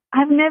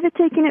I've never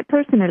taken it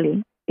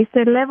personally. It's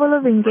a level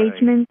of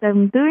engagement. Right.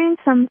 I'm doing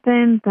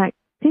something that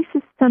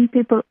pisses some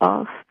people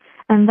off,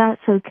 and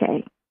that's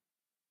okay.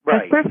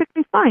 Right. That's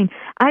perfectly fine.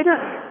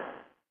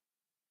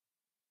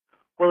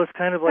 Well, it's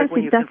kind of like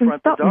when you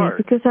confront the dark.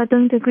 Because I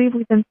don't agree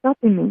with them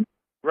stopping me.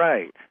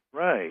 Right.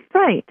 Yeah.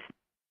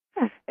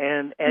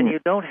 And you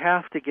don't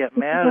have to get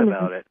mad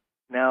about it.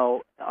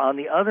 Now, on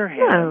the other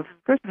hand,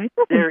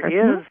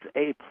 there is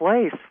a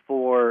place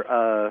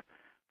for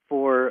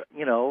real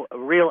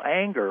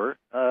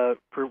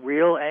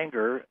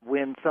anger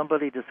when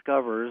somebody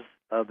discovers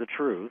the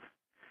truth.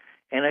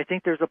 And I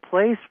think there's a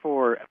place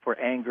for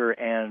anger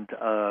and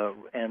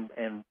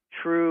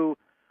true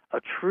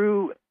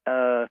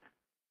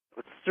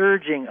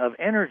surging of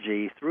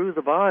energy through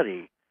the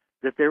body.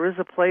 That there is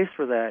a place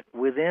for that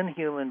within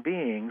human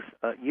beings.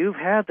 You've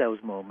had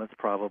those moments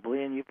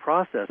probably, and you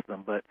processed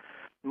them. But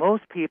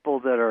most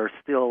people that are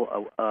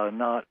still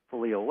not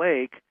fully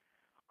awake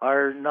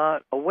are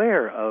not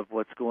aware of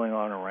what's going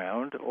on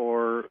around,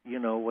 or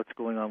what's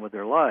going on with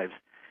their lives.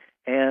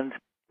 And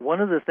one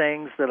of the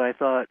things that I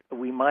thought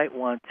we might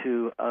want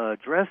to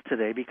address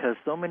today, because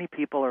so many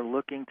people are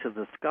looking to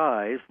the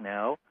skies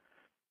now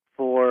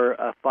for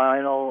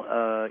final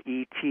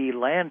ET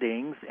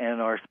landings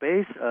and our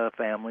space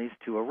families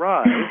to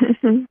arrive.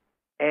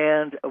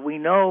 And we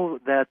know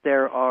that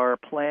there are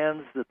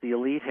plans that the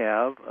elite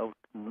have.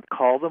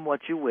 Call them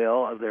what you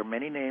will. There are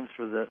many names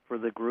for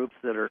the groups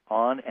that are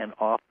on and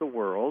off the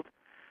world.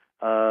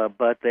 But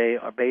but they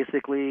are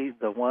basically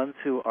the ones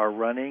who are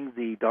running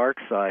the dark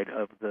side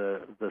of the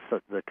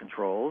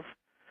controls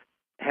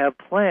have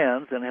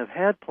plans and have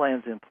had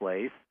plans in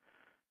place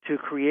to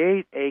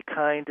create a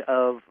kind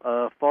of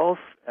false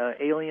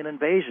alien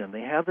invasion.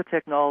 They have the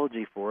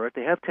technology for it.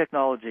 They have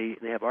technology.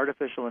 They have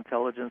artificial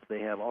intelligence.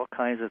 They have all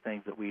kinds of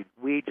things that we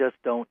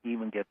just don't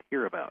even get to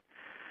hear about.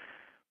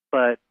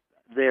 But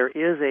there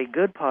is a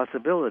good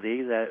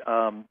possibility that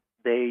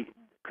they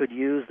could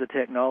use the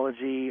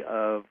technology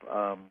of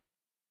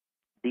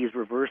these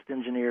reversed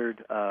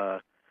engineered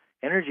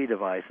energy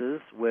devices,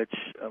 which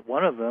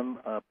one of them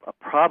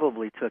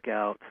probably took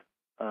out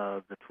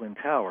the Twin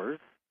Towers.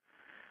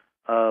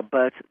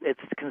 But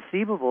it's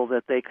conceivable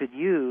that they could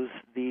use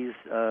these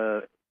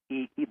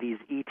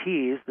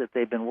ETs that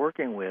they've been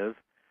working with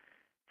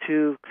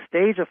to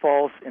stage a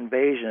false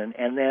invasion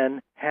and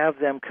then have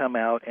them come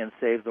out and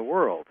save the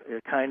world.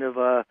 It kind of,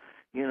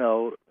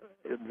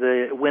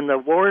 when the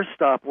wars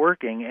stop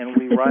working and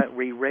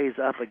we raise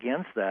up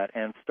against that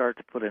and start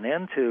to put an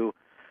end to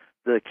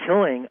the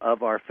killing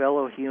of our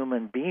fellow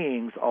human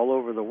beings all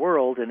over the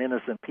world and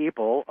innocent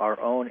people, our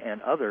own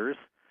and others,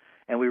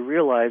 and we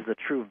realize the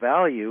true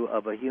value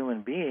of a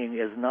human being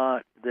is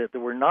not that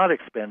we're not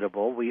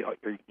expendable. We are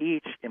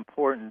each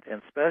important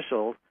and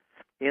special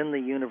in the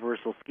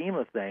universal scheme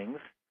of things.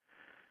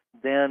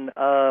 Then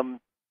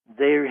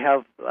they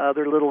have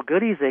other little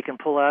goodies they can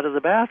pull out of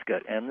the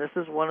basket, and this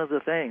is one of the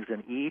things.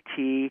 An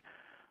ET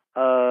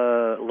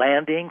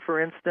landing,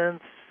 for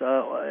instance,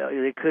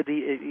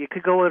 it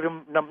could go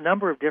in a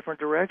number of different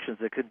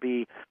directions. It could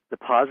be the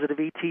positive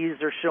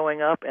ETs are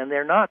showing up, and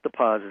they're not the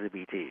positive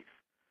ETs.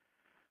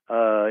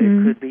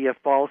 It could be a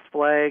false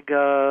flag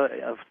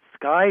of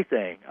sky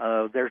thing.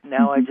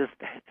 Now I just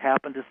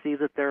happen to see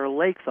that there are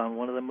lakes on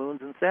one of the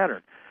moons in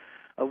Saturn.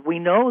 We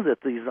know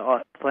that these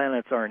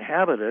planets are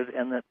inhabited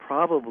and that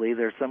probably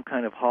there's some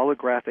kind of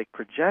holographic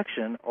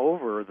projection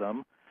over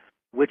them,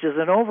 which is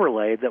an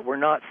overlay that we're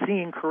not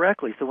seeing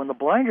correctly. So when the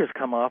blinders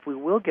come off, we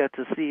will get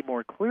to see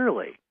more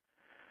clearly.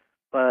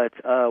 But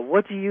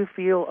what do you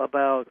feel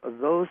about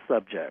those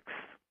subjects?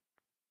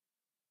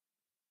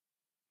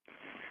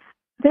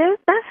 That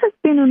has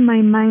been on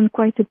my mind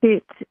quite a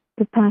bit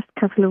the past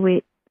couple of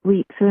weeks,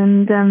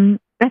 and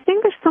I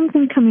think there's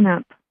something coming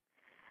up.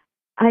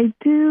 I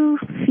do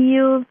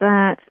feel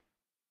that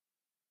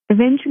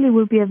eventually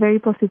will be a very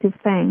positive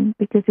thing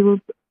because it will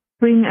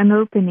bring an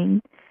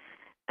opening,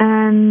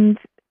 and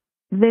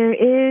there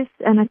is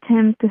an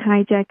attempt to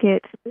hijack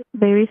it.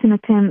 There is an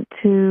attempt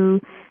to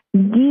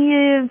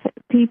give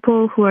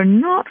people who are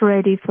not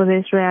ready for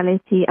this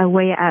reality a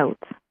way out.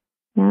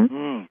 Yeah?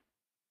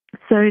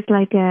 So it's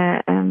like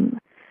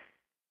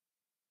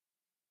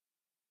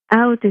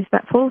out is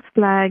that false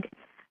flag,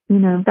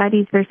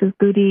 baddies versus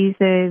goodies,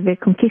 the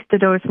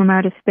conquistadors from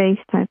outer space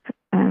type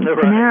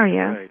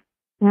scenario. Right.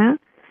 Yeah?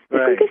 The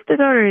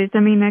conquistadors,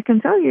 I can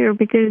tell you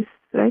because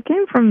I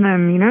came from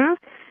them,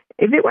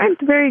 If they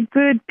weren't very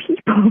good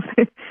people,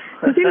 they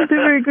didn't do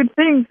very good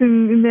things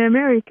in the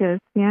Americas,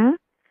 yeah?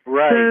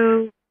 Right.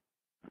 So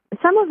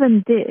some of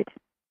them did,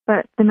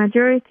 but the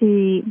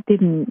majority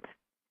didn't.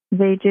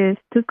 They just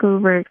took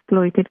over,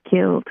 exploited,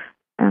 killed,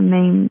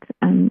 maimed,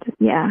 and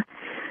yeah.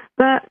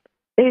 But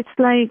it's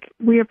like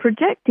we are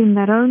projecting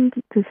that on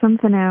to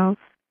something else.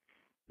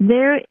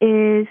 There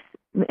is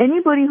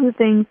anybody who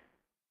thinks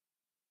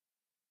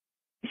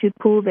should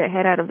pull their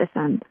head out of the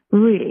sand,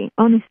 really,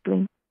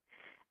 honestly.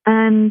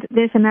 And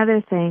there's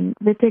another thing.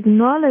 The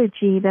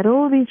technology that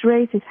all these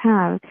races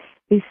have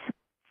is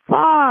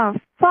far,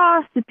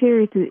 far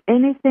superior to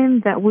anything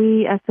that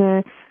we as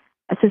a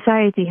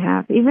society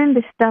have. Even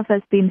the stuff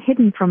that's been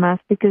hidden from us,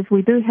 because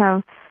we do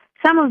have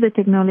some of the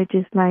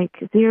technologies like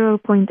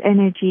zero-point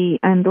energy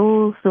and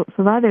all sorts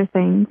of other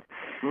things,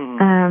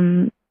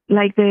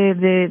 like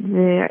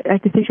the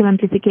artificial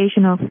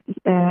amplification of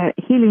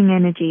healing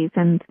energies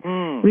and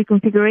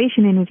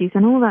reconfiguration energies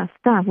and all that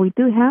stuff. We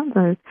do have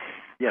those.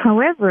 Yeah.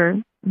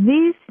 However,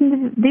 these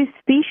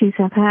species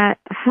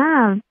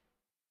have,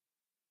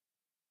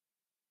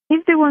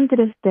 if they wanted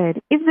us dead,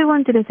 if they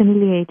wanted us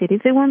annihilated,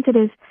 if they wanted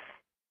us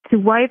to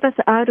wipe us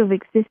out of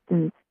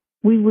existence,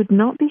 we would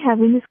not be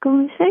having this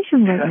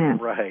conversation right now.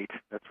 Right.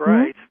 That's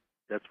right. Yeah?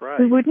 That's right.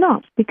 We would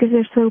not, because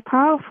they're so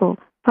powerful.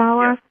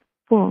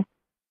 Powerful.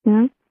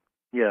 Yeah?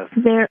 Yes.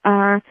 There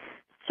are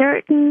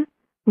certain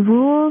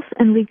rules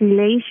and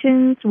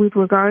regulations with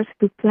regards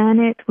to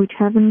planet which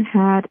haven't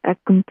had a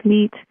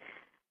complete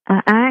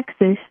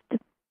access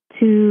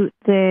to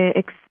the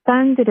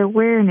expanded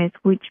awareness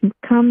which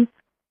comes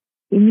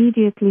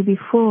immediately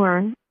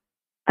before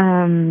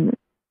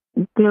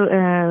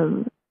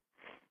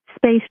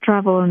space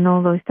travel and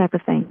all those type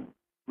of things.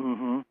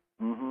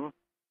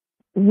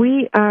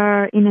 We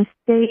are in a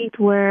state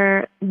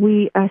where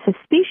we as a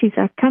species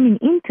are coming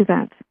into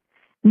that.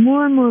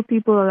 More and more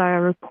people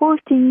are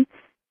reporting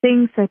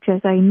things such as,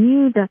 I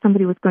knew that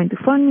somebody was going to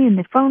phone me and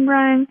the phone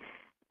rang.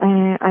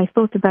 I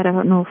thought about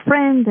an old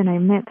friend and I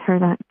met her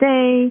that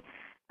day.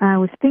 I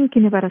was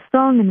thinking about a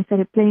song and I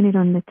started playing it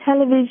on the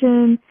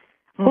television.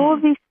 All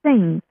these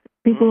things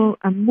People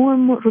are more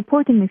and more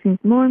reporting these things,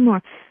 more and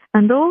more.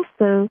 And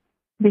also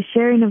the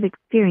sharing of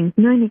experience,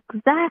 knowing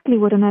exactly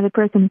what another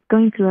person is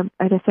going through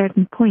at a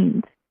certain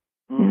point,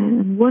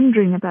 and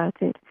wondering about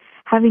it.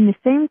 Having the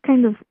same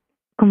kind of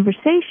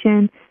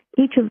conversation,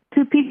 each of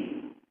two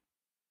people,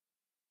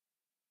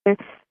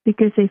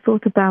 because they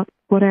thought about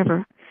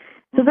whatever.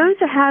 So those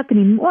are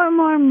happening more and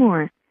more and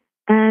more.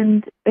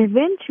 And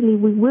eventually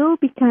we will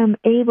become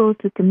able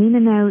to come in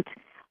and out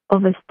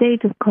of a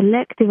state of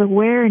collective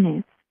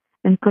awareness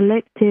and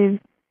collective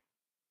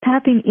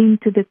tapping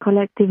into the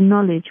collective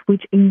knowledge,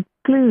 which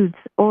includes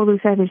all those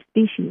other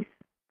species.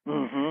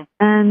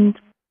 And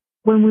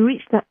when we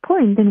reach that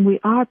point, then we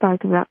are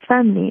part of that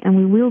family, and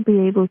we will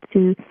be able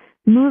to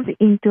move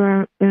into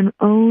our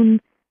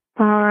own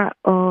power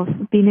of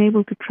being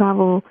able to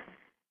travel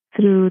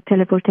through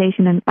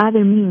teleportation and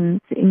other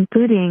means,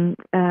 including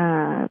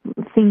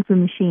things with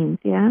machines,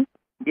 yeah?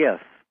 Yes.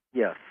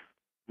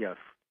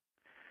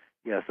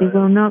 They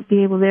will not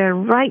be able, they're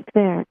right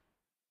there.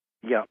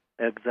 Yeah,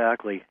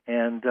 exactly.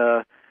 And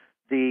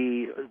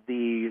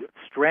the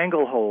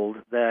stranglehold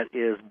that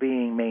is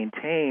being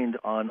maintained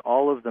on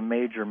all of the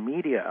major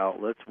media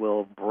outlets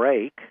will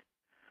break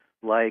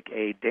like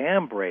a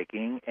dam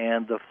breaking,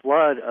 and the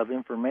flood of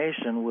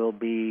information will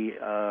be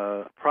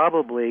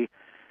probably...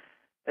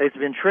 It's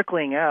been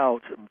trickling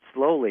out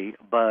slowly,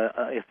 but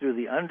through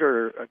the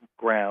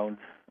underground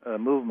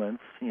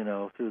movements,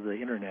 through the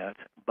internet.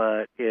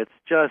 But it's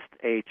just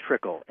a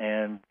trickle,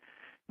 and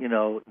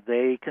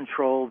they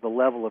control the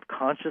level of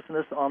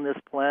consciousness on this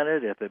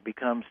planet. If it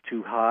becomes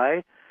too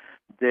high,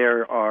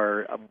 there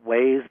are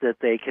ways that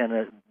they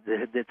can.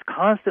 It's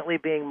constantly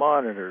being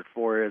monitored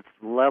for its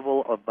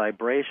level of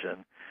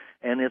vibration,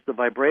 and if the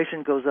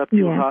vibration goes up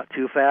too hot,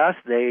 too fast,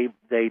 they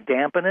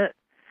dampen it.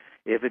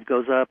 If it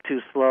goes up too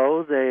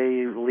slow,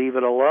 they leave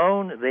it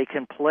alone. They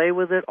can play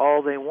with it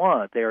all they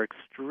want. They are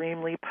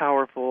extremely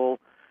powerful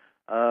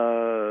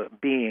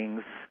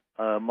beings,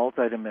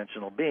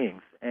 multidimensional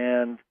beings.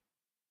 And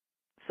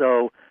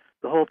so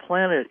the whole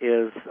planet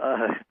is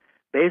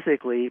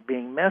basically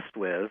being messed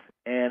with,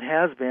 and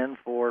has been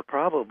for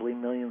probably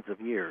millions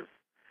of years.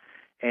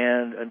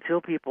 And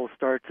until people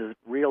start to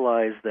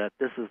realize that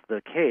this is the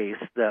case,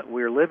 that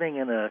we're living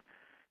in a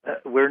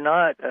we're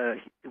not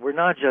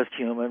just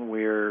human.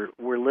 We're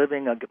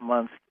living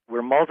amongst,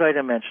 we're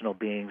multidimensional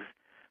beings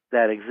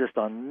that exist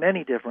on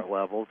many different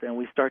levels, and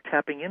we start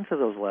tapping into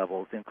those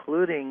levels,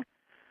 including,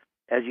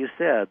 as you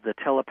said, the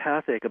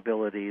telepathic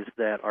abilities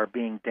that are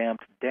being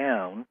damped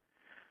down.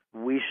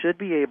 We should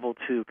be able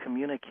to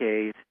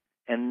communicate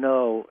and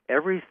know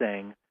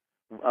everything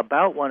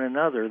about one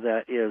another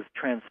that is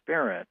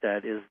transparent,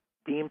 that is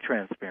deemed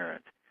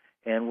transparent.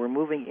 And we're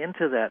moving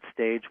into that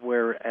stage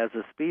where, as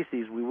a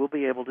species, we will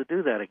be able to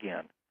do that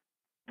again.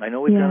 I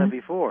know we've done it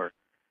before,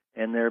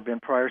 and there have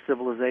been prior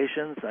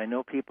civilizations. I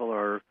know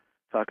people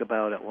talk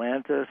about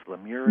Atlantis,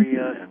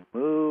 Lemuria, and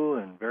Mu,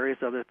 and various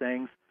other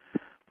things.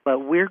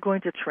 But we're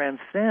going to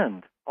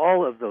transcend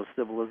all of those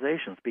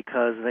civilizations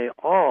because they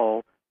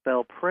all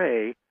fell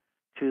prey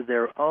to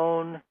their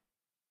own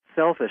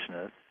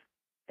selfishness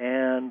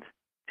and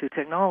to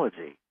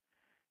technology.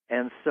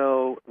 And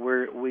so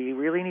we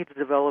really need to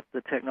develop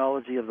the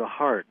technology of the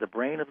heart, the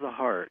brain of the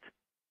heart.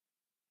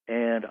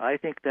 And I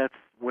think that's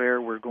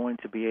where we're going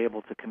to be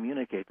able to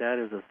communicate. That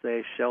is a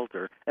safe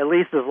shelter, at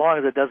least as long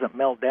as it doesn't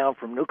melt down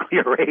from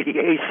nuclear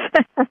radiation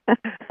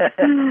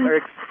or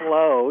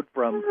explode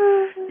from,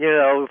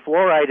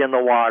 fluoride in the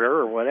water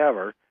or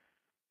whatever.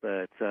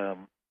 But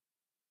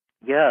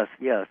yes,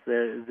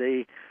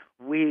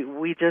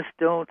 we just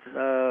don't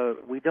know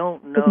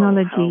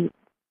technology.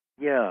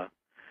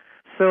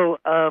 So,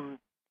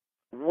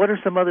 what are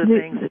some other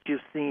things that you've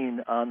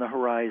seen on the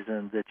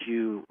horizon that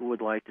you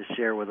would like to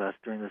share with us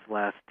during this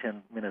last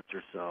 10 minutes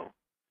or so?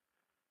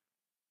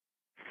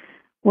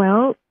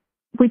 Well,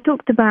 we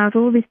talked about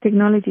all this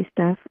technology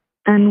stuff,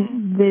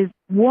 and there's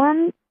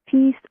one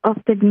piece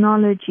of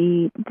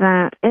technology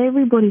that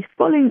everybody's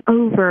falling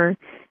over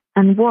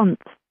and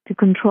wants to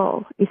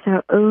control. Is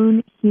our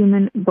own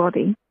human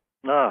body,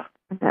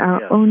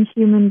 our own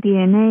human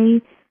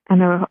DNA,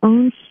 and our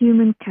own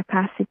human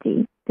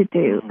capacity to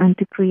do and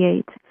to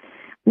create.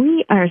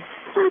 We are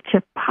such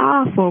a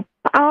powerful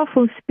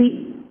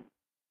species.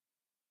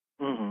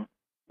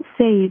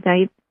 Say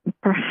that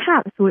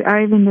perhaps we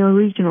are even the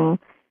original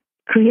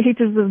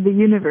creators of the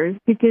universe,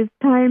 because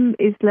time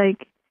is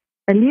like,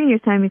 a linear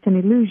time is an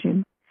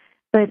illusion.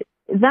 But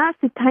that's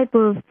the type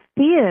of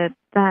fear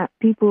that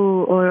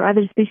people or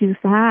other species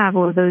have,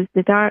 or the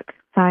dark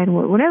side,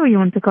 or whatever you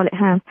want to call it,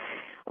 have,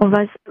 of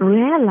us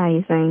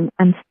realizing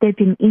and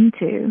stepping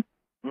into.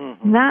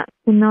 That's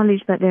the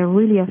knowledge that they're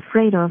really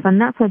afraid of, and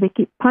that's why they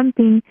keep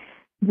pumping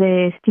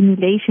the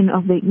stimulation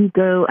of the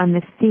ego and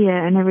the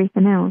fear and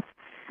everything else.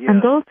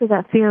 And also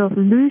that fear of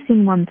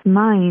losing one's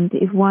mind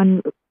if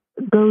one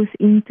goes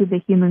into the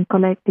human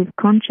collective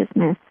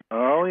consciousness.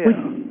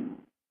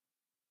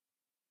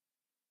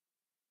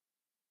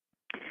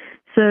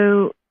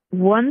 So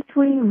once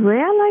we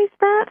realize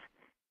that,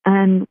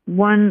 and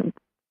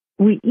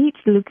we each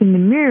look in the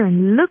mirror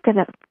and look at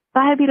that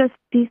fabulous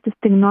piece of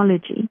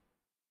technology,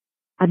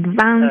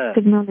 advanced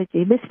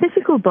technology. This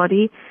physical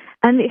body,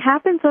 and it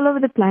happens all over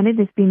the planet.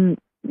 There's been,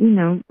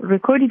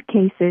 recorded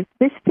cases.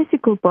 This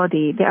physical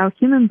body, our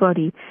human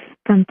body,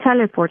 can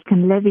teleport,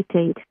 can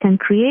levitate, can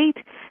create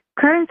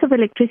currents of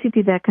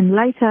electricity that can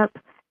light up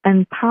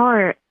and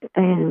power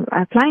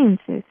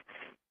appliances,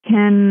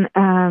 can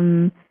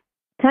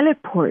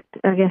teleport.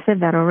 I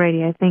said that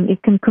already, I think.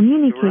 It can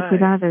communicate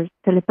with others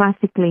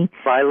telepathically.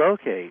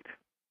 Bilocate.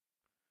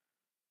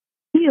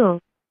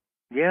 Heal.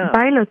 Yeah.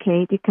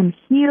 Bilocate. It can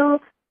heal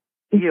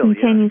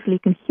instantaneously.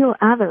 It can heal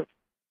others.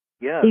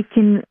 Yeah. It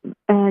can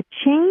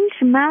change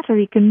matter.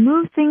 It can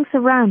move things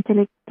around.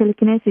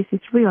 Telekinesis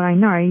is real. I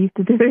know. I used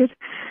to do it.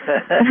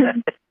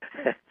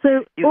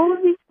 So all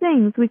these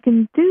things we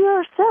can do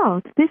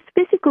ourselves. This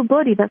physical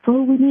body, that's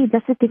all we need.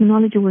 That's the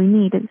technology we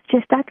need. It's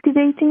just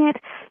activating it,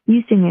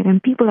 using it.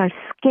 And people are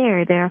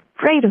scared. They're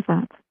afraid of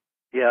that.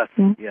 Yes,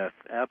 yes,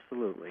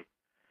 absolutely.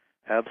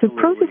 So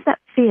process that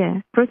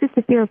fear. Process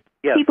the fear of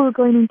people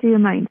going into your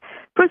mind.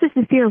 Process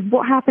the fear of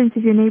what happens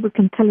if your neighbor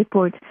can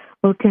teleport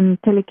or can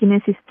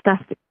telekinesis stuff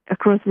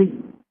across the...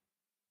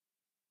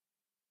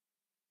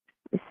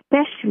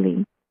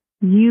 Especially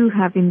you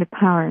having the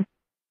power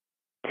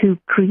to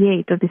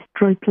create or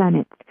destroy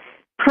planets.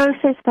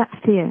 Process that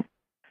fear.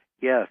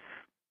 Yes.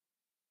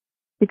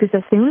 Because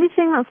that's the only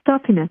thing that's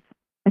stopping us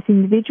as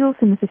individuals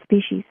and as a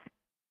species.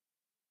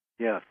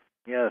 Yes,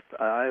 yes,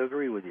 I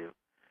agree with you.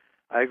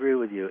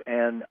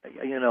 And,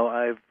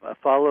 I've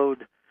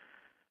followed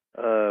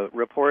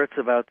reports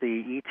about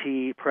the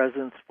ET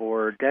presence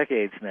for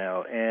decades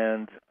now,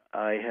 and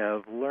I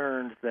have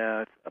learned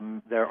that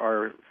there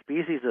are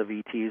species of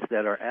ETs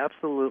that are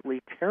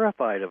absolutely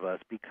terrified of us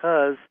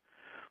because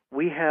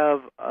we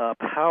have a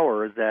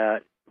power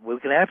that we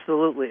can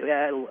absolutely,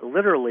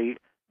 literally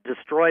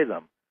destroy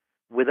them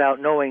without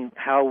knowing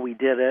how we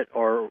did it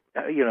or,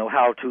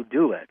 how to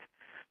do it.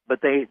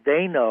 But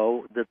they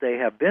know that they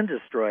have been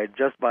destroyed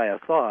just by a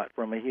thought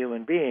from a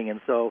human being.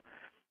 And so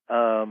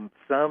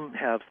some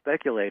have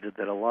speculated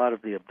that a lot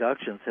of the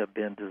abductions have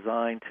been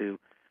designed to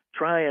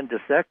try and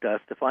dissect us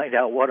to find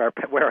out where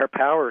our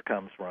power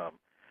comes from.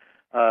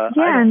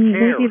 And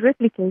maybe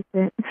replicate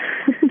it.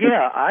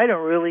 Yeah, I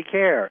don't really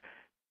care.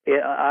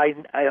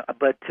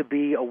 But to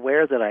be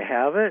aware that I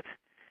have it,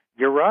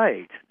 you're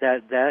right.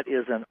 That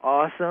is an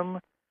awesome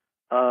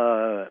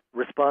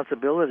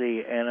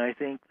responsibility, and I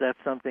think that's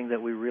something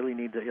that we really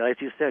need to, as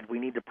you said, we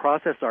need to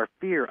process our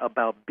fear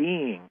about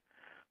being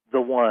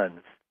the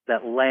ones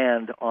that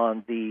land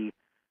on the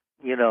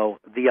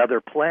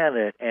other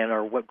planet and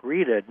are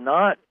greeted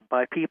not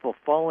by people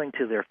falling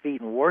to their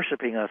feet and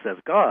worshiping us as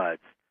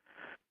gods,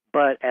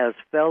 but as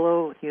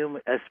fellow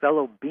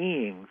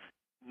beings,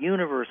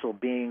 universal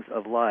beings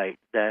of light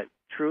that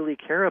truly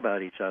care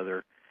about each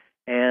other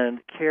and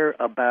care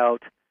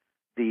about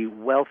the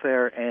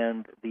welfare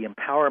and the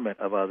empowerment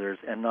of others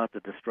and not the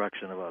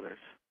destruction of others.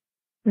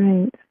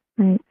 Right.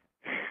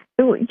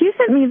 So you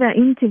sent me that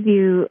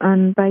interview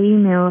by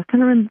email. I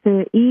can't remember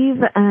the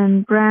Eve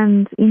and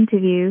Brand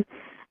interview,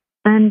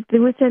 and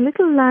there was a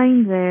little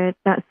line there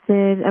that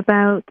said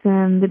about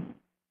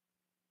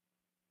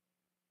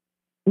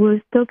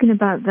was talking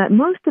about that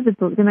most of the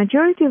book, the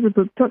majority of the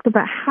book, talked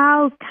about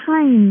how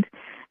kind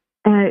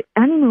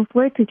animals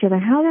were to each other,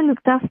 how they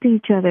looked after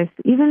each other,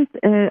 even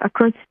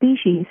across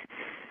species.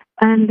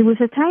 And there was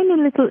a tiny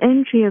little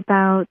entry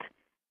about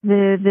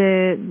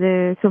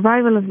the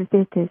survival of the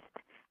fittest.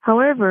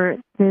 However,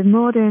 the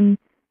modern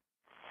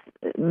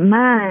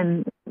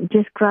man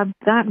just grabbed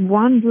that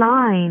one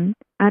line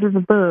out of the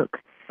book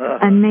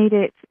and made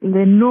it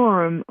the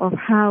norm of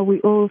how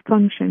we all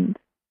functioned.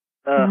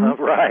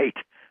 Right.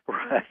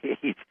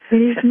 It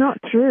is not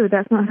true.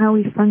 That's not how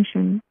we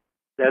function.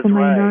 That's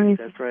right.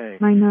 That's right.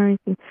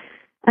 Minority.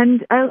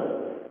 And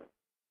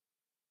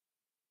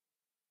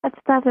that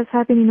stuff that's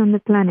happening on the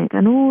planet,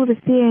 and all the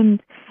fear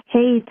and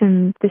hate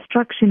and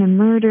destruction and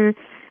murder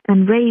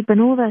and rape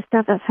and all that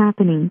stuff that's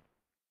happening.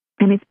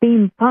 And it's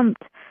being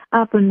pumped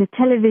up on the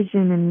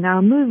television and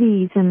our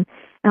movies and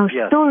our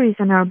stories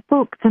and our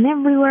books and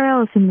everywhere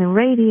else, in the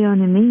radio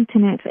and in the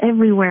internet,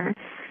 everywhere.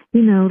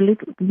 Little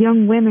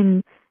young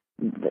women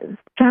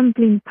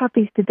trampling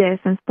puppies to death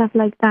and stuff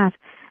like that.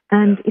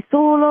 And it's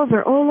all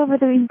over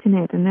the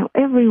internet and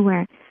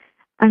everywhere.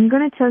 I'm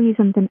going to tell you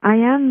something.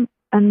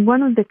 And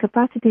one of the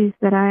capacities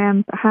that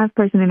I have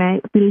personally, and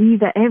I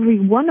believe that every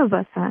one of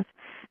us has,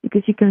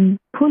 because you can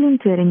pull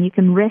into it and you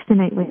can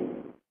resonate with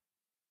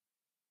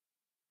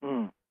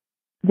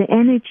the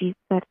energies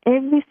that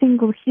every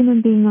single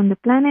human being on the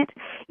planet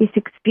is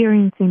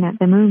experiencing at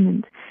the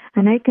moment.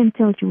 And I can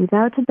tell you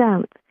without a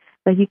doubt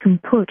that you can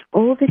put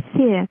all the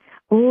fear,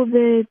 all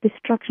the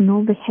destruction,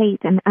 all the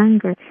hate and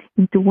anger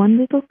into one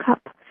little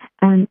cup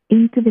and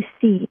into the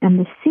sea. And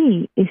the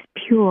sea is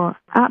pure,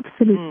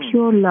 absolute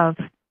pure love.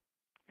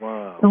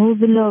 Wow. All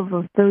the love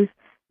of those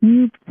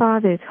new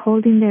fathers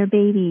holding their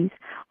babies,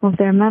 of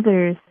their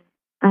mothers,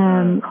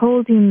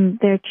 holding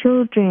their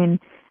children,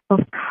 of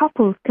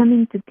couples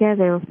coming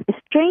together, of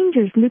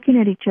strangers looking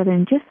at each other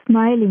and just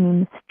smiling in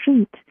the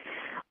street,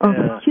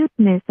 of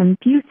cuteness and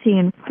beauty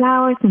and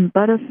flowers and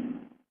butterflies.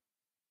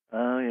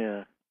 Oh,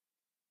 yeah.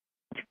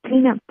 To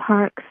clean up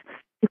parks,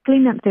 to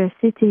clean up their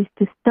cities,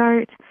 to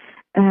start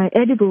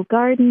edible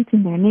gardens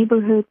in their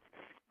neighborhoods.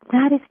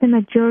 That is the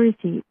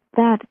majority.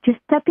 That, just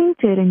step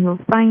into it and you'll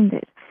find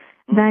it.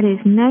 That is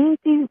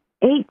 98%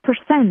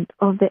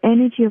 of the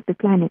energy of the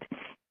planet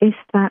is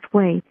that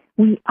way.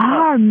 We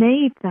are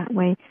made that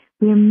way.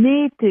 We are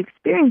made to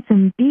experience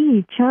and be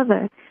each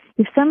other.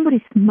 If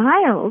somebody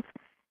smiles,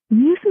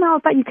 you smile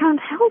back. You can't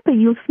help it.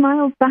 You'll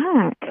smile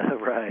back.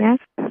 Right. Yes.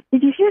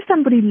 If you hear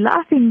somebody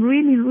laughing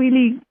really,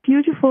 really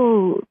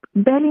beautiful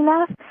belly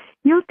laugh,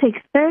 you'll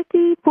take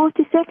 30,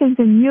 40 seconds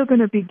and you're going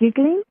to be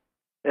giggling.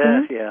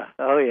 Yeah.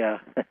 Oh, yeah.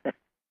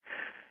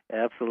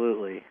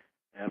 Absolutely.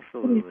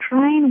 Absolutely. We're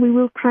crying, we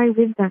will cry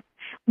with them.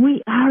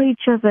 We are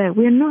each other.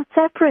 We're not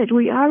separate.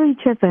 We are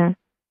each other.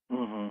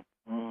 Mm-hmm.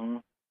 Mm-hmm.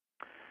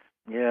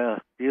 Yeah,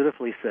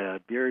 beautifully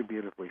said. Very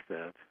beautifully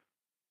said.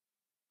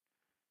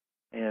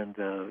 And,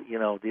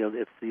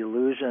 it's the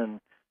illusion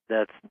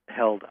that's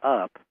held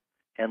up,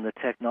 and the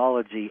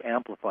technology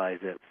amplifies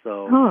it.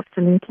 So. Oh,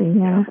 absolutely,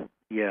 yeah.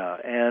 Yeah,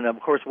 and of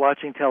course,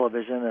 watching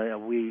television,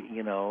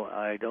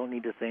 I don't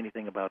need to say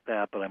anything about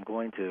that, but I'm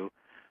going to.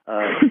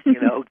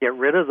 Get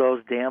rid of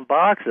those damn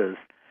boxes.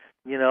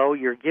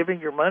 You're giving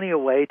your money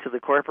away to the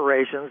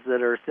corporations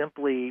that are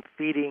simply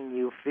feeding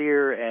you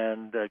fear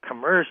and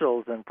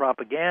commercials and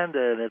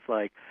propaganda, and it's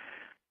like,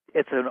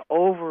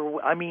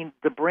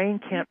 the brain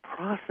can't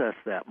process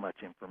that much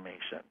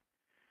information.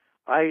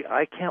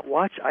 I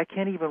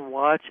can't even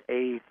watch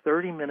a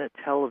 30-minute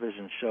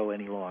television show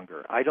any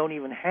longer. I don't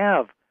even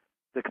have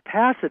the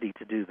capacity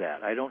to do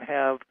that. I don't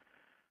have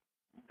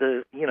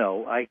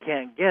I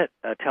can't get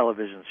a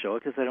television show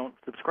because I don't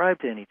subscribe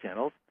to any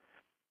channels.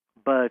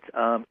 But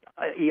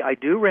I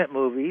do rent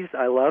movies.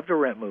 I love to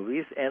rent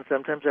movies, and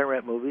sometimes I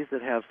rent movies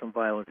that have some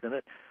violence in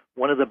it.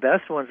 One of the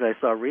best ones I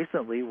saw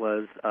recently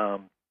was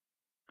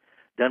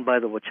done by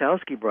the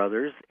Wachowski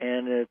brothers,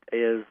 and it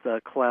is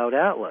Cloud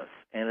Atlas,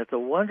 and it's a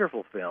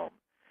wonderful film.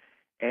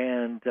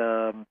 And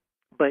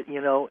but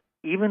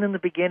even in the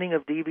beginning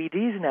of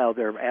DVDs now,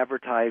 they're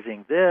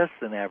advertising this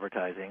and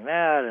advertising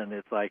that, and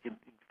it's like it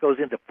goes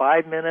into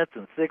 5 minutes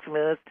and 6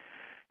 minutes,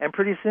 and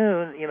pretty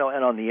soon, and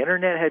on the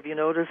internet, have you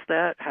noticed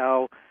that?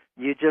 How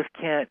you just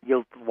can't,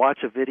 you'll watch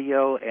a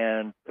video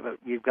and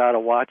you've got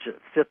to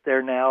sit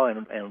there now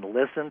and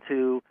listen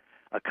to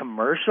a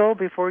commercial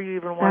before you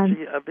even watch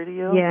a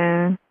video?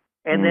 Yeah.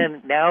 And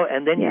then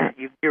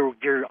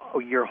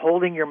you're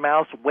holding your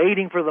mouse,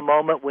 waiting for the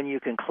moment when you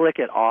can click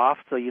it off,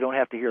 so you don't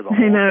have to hear the whole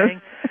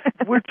thing.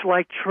 We're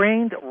like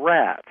trained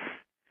rats,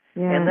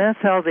 and that's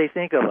how they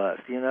think of us.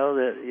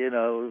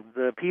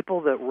 The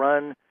people that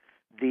run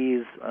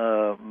these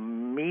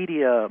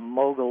media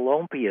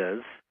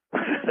mogulompias.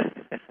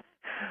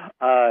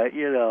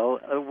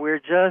 We're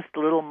just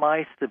little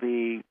mice to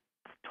be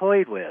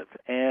toyed with,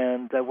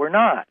 and we're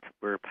not.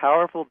 We're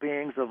powerful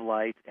beings of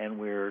light, and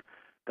we're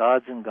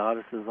gods and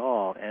goddesses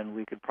all, and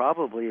we could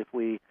probably, if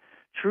we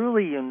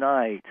truly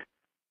unite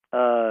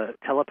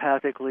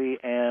telepathically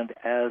and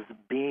as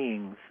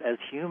beings, as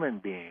human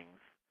beings,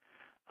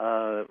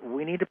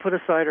 we need to put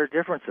aside our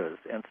differences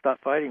and stop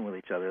fighting with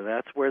each other.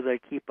 That's where they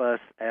keep us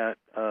at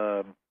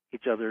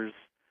each other's,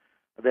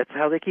 that's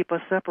how they keep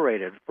us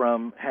separated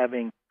from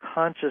having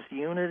conscious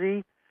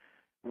unity.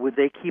 Would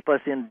they keep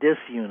us in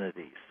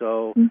disunity?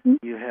 So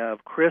you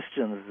have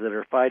Christians that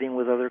are fighting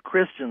with other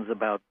Christians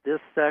about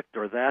this sect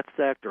or that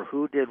sect or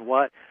who did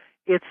what.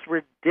 It's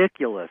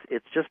ridiculous.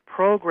 It's just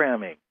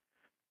programming.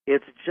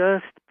 It's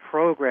just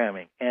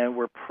programming. And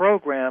we're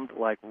programmed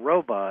like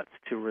robots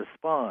to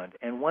respond.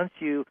 And once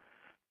you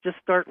just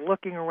start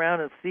looking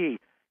around and see,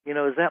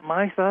 is that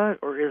my thought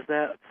or is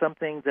that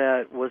something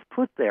that was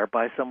put there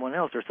by someone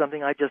else or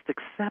something I just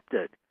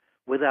accepted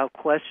without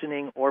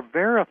questioning or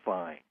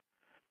verifying?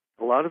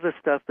 A lot of the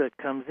stuff that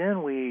comes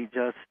in, we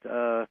just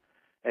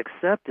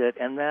accept it,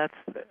 and that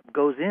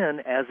goes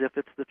in as if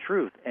it's the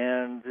truth.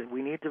 And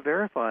we need to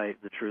verify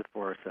the truth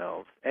for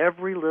ourselves,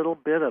 every little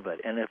bit of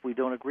it. And if we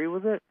don't agree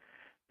with it,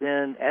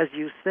 then, as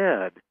you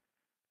said,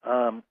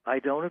 I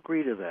don't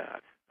agree to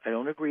that. I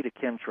don't agree to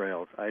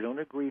chemtrails. I don't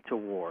agree to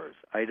wars.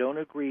 I don't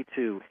agree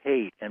to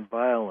hate and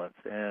violence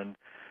and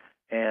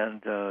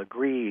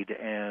greed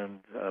and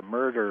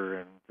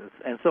murder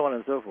and so on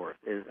and so forth.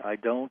 I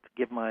don't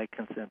give my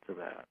consent to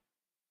that.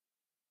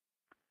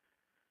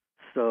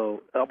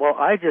 So,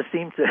 I just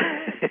seem to,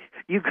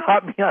 you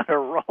got me on a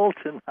roll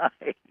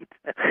tonight.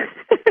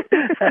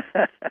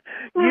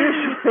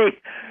 Usually,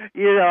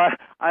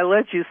 I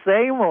let you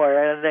say more,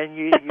 and then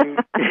you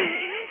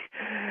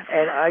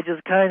and I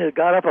just kind of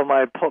got up on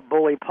my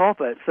bully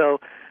pulpit.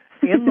 So,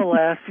 in the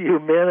last few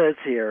minutes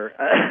here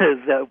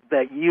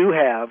that you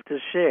have to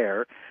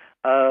share,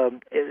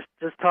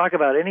 just talk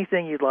about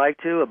anything you'd like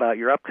to about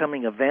your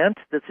upcoming event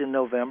that's in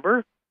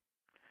November.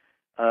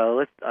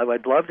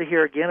 I'd love to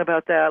hear again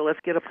about that. Let's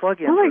get a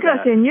plug-in. Oh my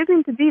gosh, and you're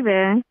going to be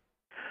there.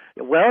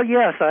 Well,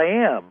 yes, I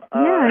am.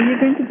 You're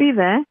going to be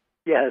there.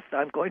 Yes,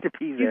 I'm going to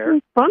be there.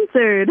 You're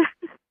sponsored.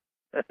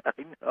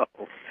 I know.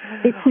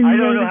 It's amazing. I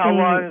don't know how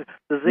long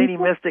the Zany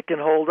Mystic can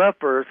hold up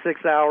for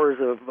 6 hours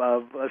of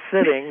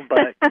sitting,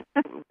 but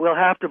we'll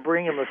have to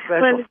bring him a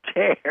special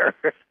chair,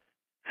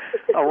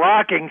 a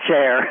rocking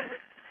chair.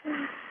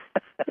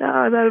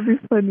 Oh, that would be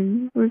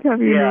funny.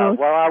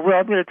 Well,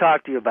 I'm going to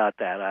talk to you about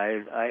that.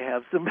 I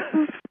have some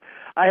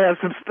I have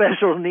some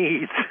special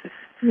needs.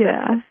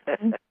 Yeah.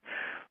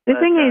 The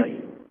thing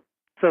is,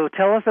 so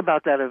tell us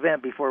about that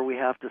event before we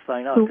have to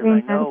sign up, because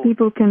I know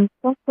people can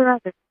sponsor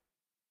others.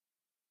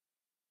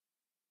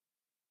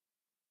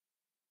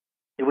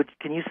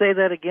 Can you say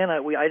that again?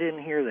 I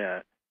didn't hear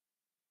that.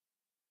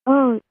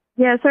 Oh,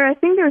 yeah. Sorry, I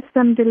think there was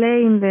some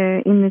delay in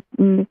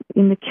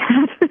the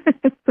chat.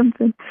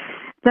 Something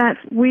that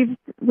we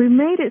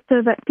made it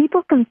so that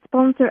people can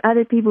sponsor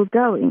other people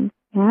going.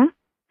 Yeah.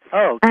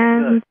 Oh, okay,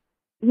 good.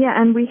 Yeah,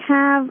 and we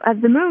have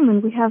at the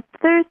moment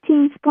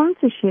 13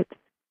 sponsorships,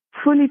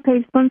 fully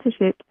paid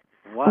sponsorships.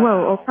 Wow. Well,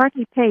 or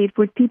partly paid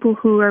with people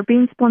who are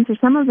being sponsored.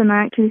 Some of them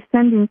are actually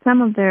sending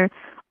some of their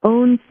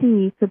own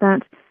fees so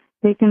that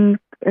they can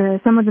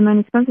some of the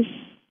money sponsorship.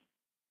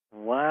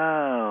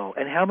 Wow!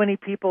 And how many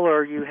people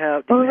do you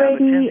have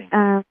already?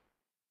 At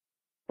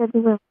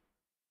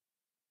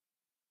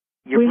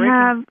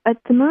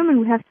the moment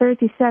we have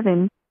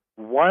 37.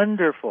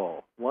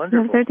 Wonderful. We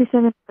have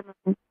 37.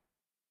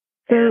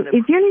 So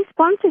if you need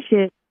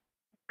sponsorship,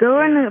 go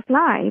and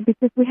apply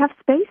because we have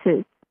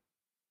spaces.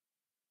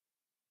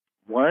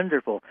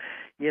 Wonderful.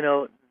 You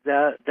know,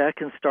 that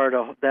can start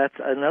that's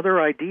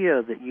another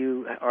idea that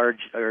you are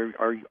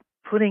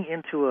putting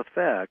into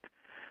effect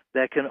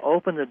that can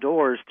open the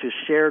doors to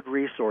shared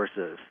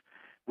resources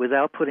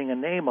without putting a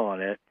name on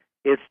it.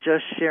 It's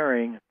just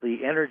sharing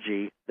the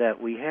energy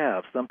that we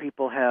have. Some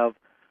people have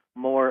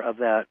more of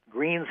that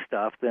green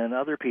stuff than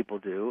other people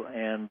do,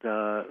 and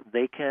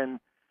they can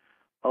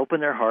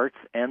open their hearts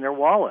and their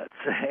wallets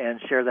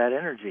and share that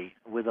energy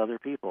with other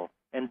people,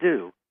 and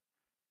do.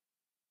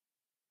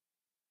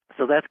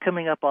 So that's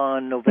coming up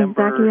on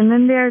November. Exactly, and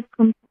then they're.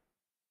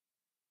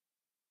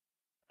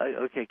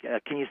 Okay,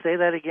 can you say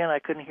that again? I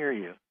couldn't hear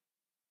you.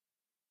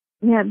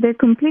 Yeah, they're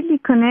completely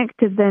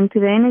connected then to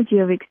the energy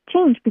of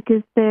exchange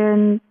because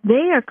then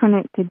they are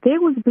connected. They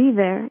will be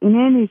there in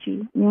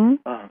energy, yeah?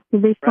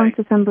 If they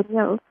sponsor somebody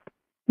else.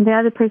 The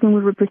other person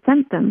will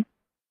represent them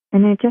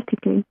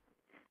energetically.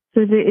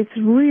 So it's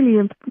really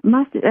a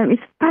massive,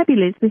 it's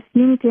fabulous. This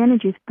unity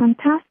energy is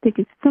fantastic.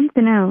 It's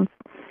something else.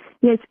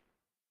 Yeah, it's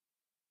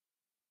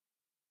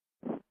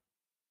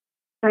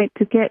right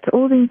to get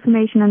all the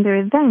information on their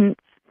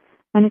events,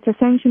 and it's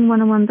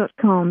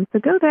ascension101.com. So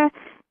go there,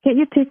 get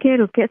your ticket,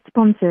 or get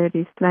sponsored.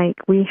 It's like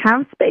we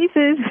have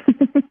spaces.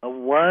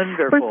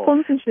 Wonderful. For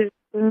sponsorship.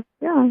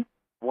 Yeah.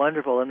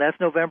 Wonderful. And that's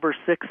November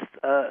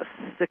 6th,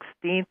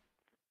 16th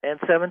and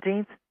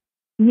 17th?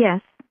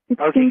 Yes.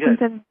 Okay,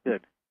 good.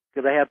 Good.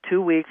 Because I have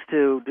 2 weeks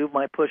to do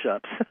my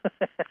push-ups.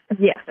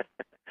 Yes.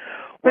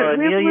 Well,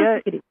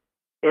 Amelia,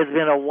 it's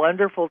been a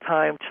wonderful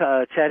time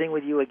chatting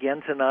with you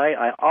again tonight.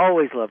 I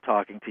always love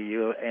talking to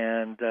you,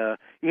 and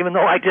even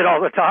though I did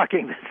all the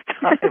talking this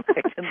time,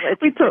 I can let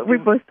you we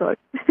both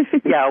talked.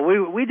 Yeah,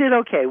 we did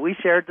okay. We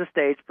shared the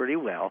stage pretty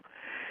well,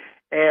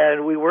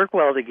 and we work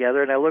well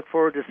together, and I look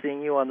forward to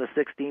seeing you on the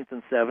 16th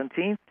and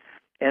 17th.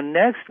 And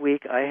next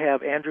week, I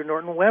have Andrew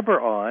Norton Weber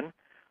on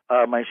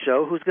my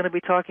show, who's going to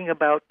be talking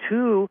about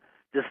 2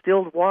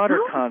 distilled water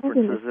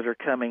conferences that are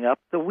coming up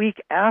the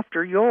week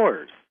after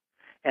yours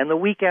and the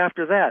week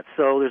after that.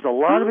 So there's a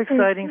lot of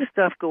exciting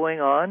stuff going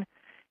on,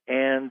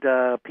 and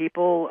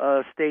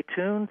people stay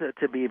tuned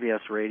to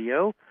BBS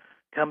Radio.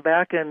 Come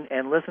back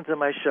and listen to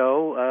my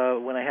show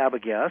when I have a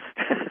guest.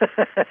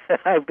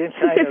 I've been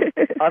kind of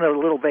on a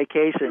little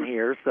vacation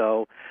here,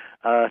 so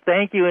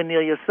thank you,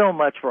 Amelia, so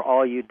much for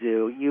all you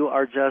do. You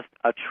are just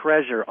a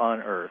treasure on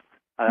earth.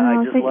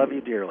 I just love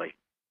you dearly.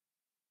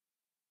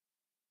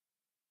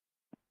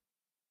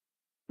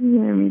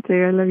 Yeah, me too.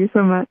 I love you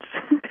so much.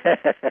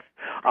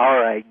 All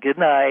right. Good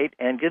night.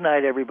 And good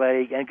night,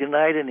 everybody. And good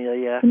night,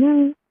 Amelia. Good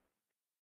night.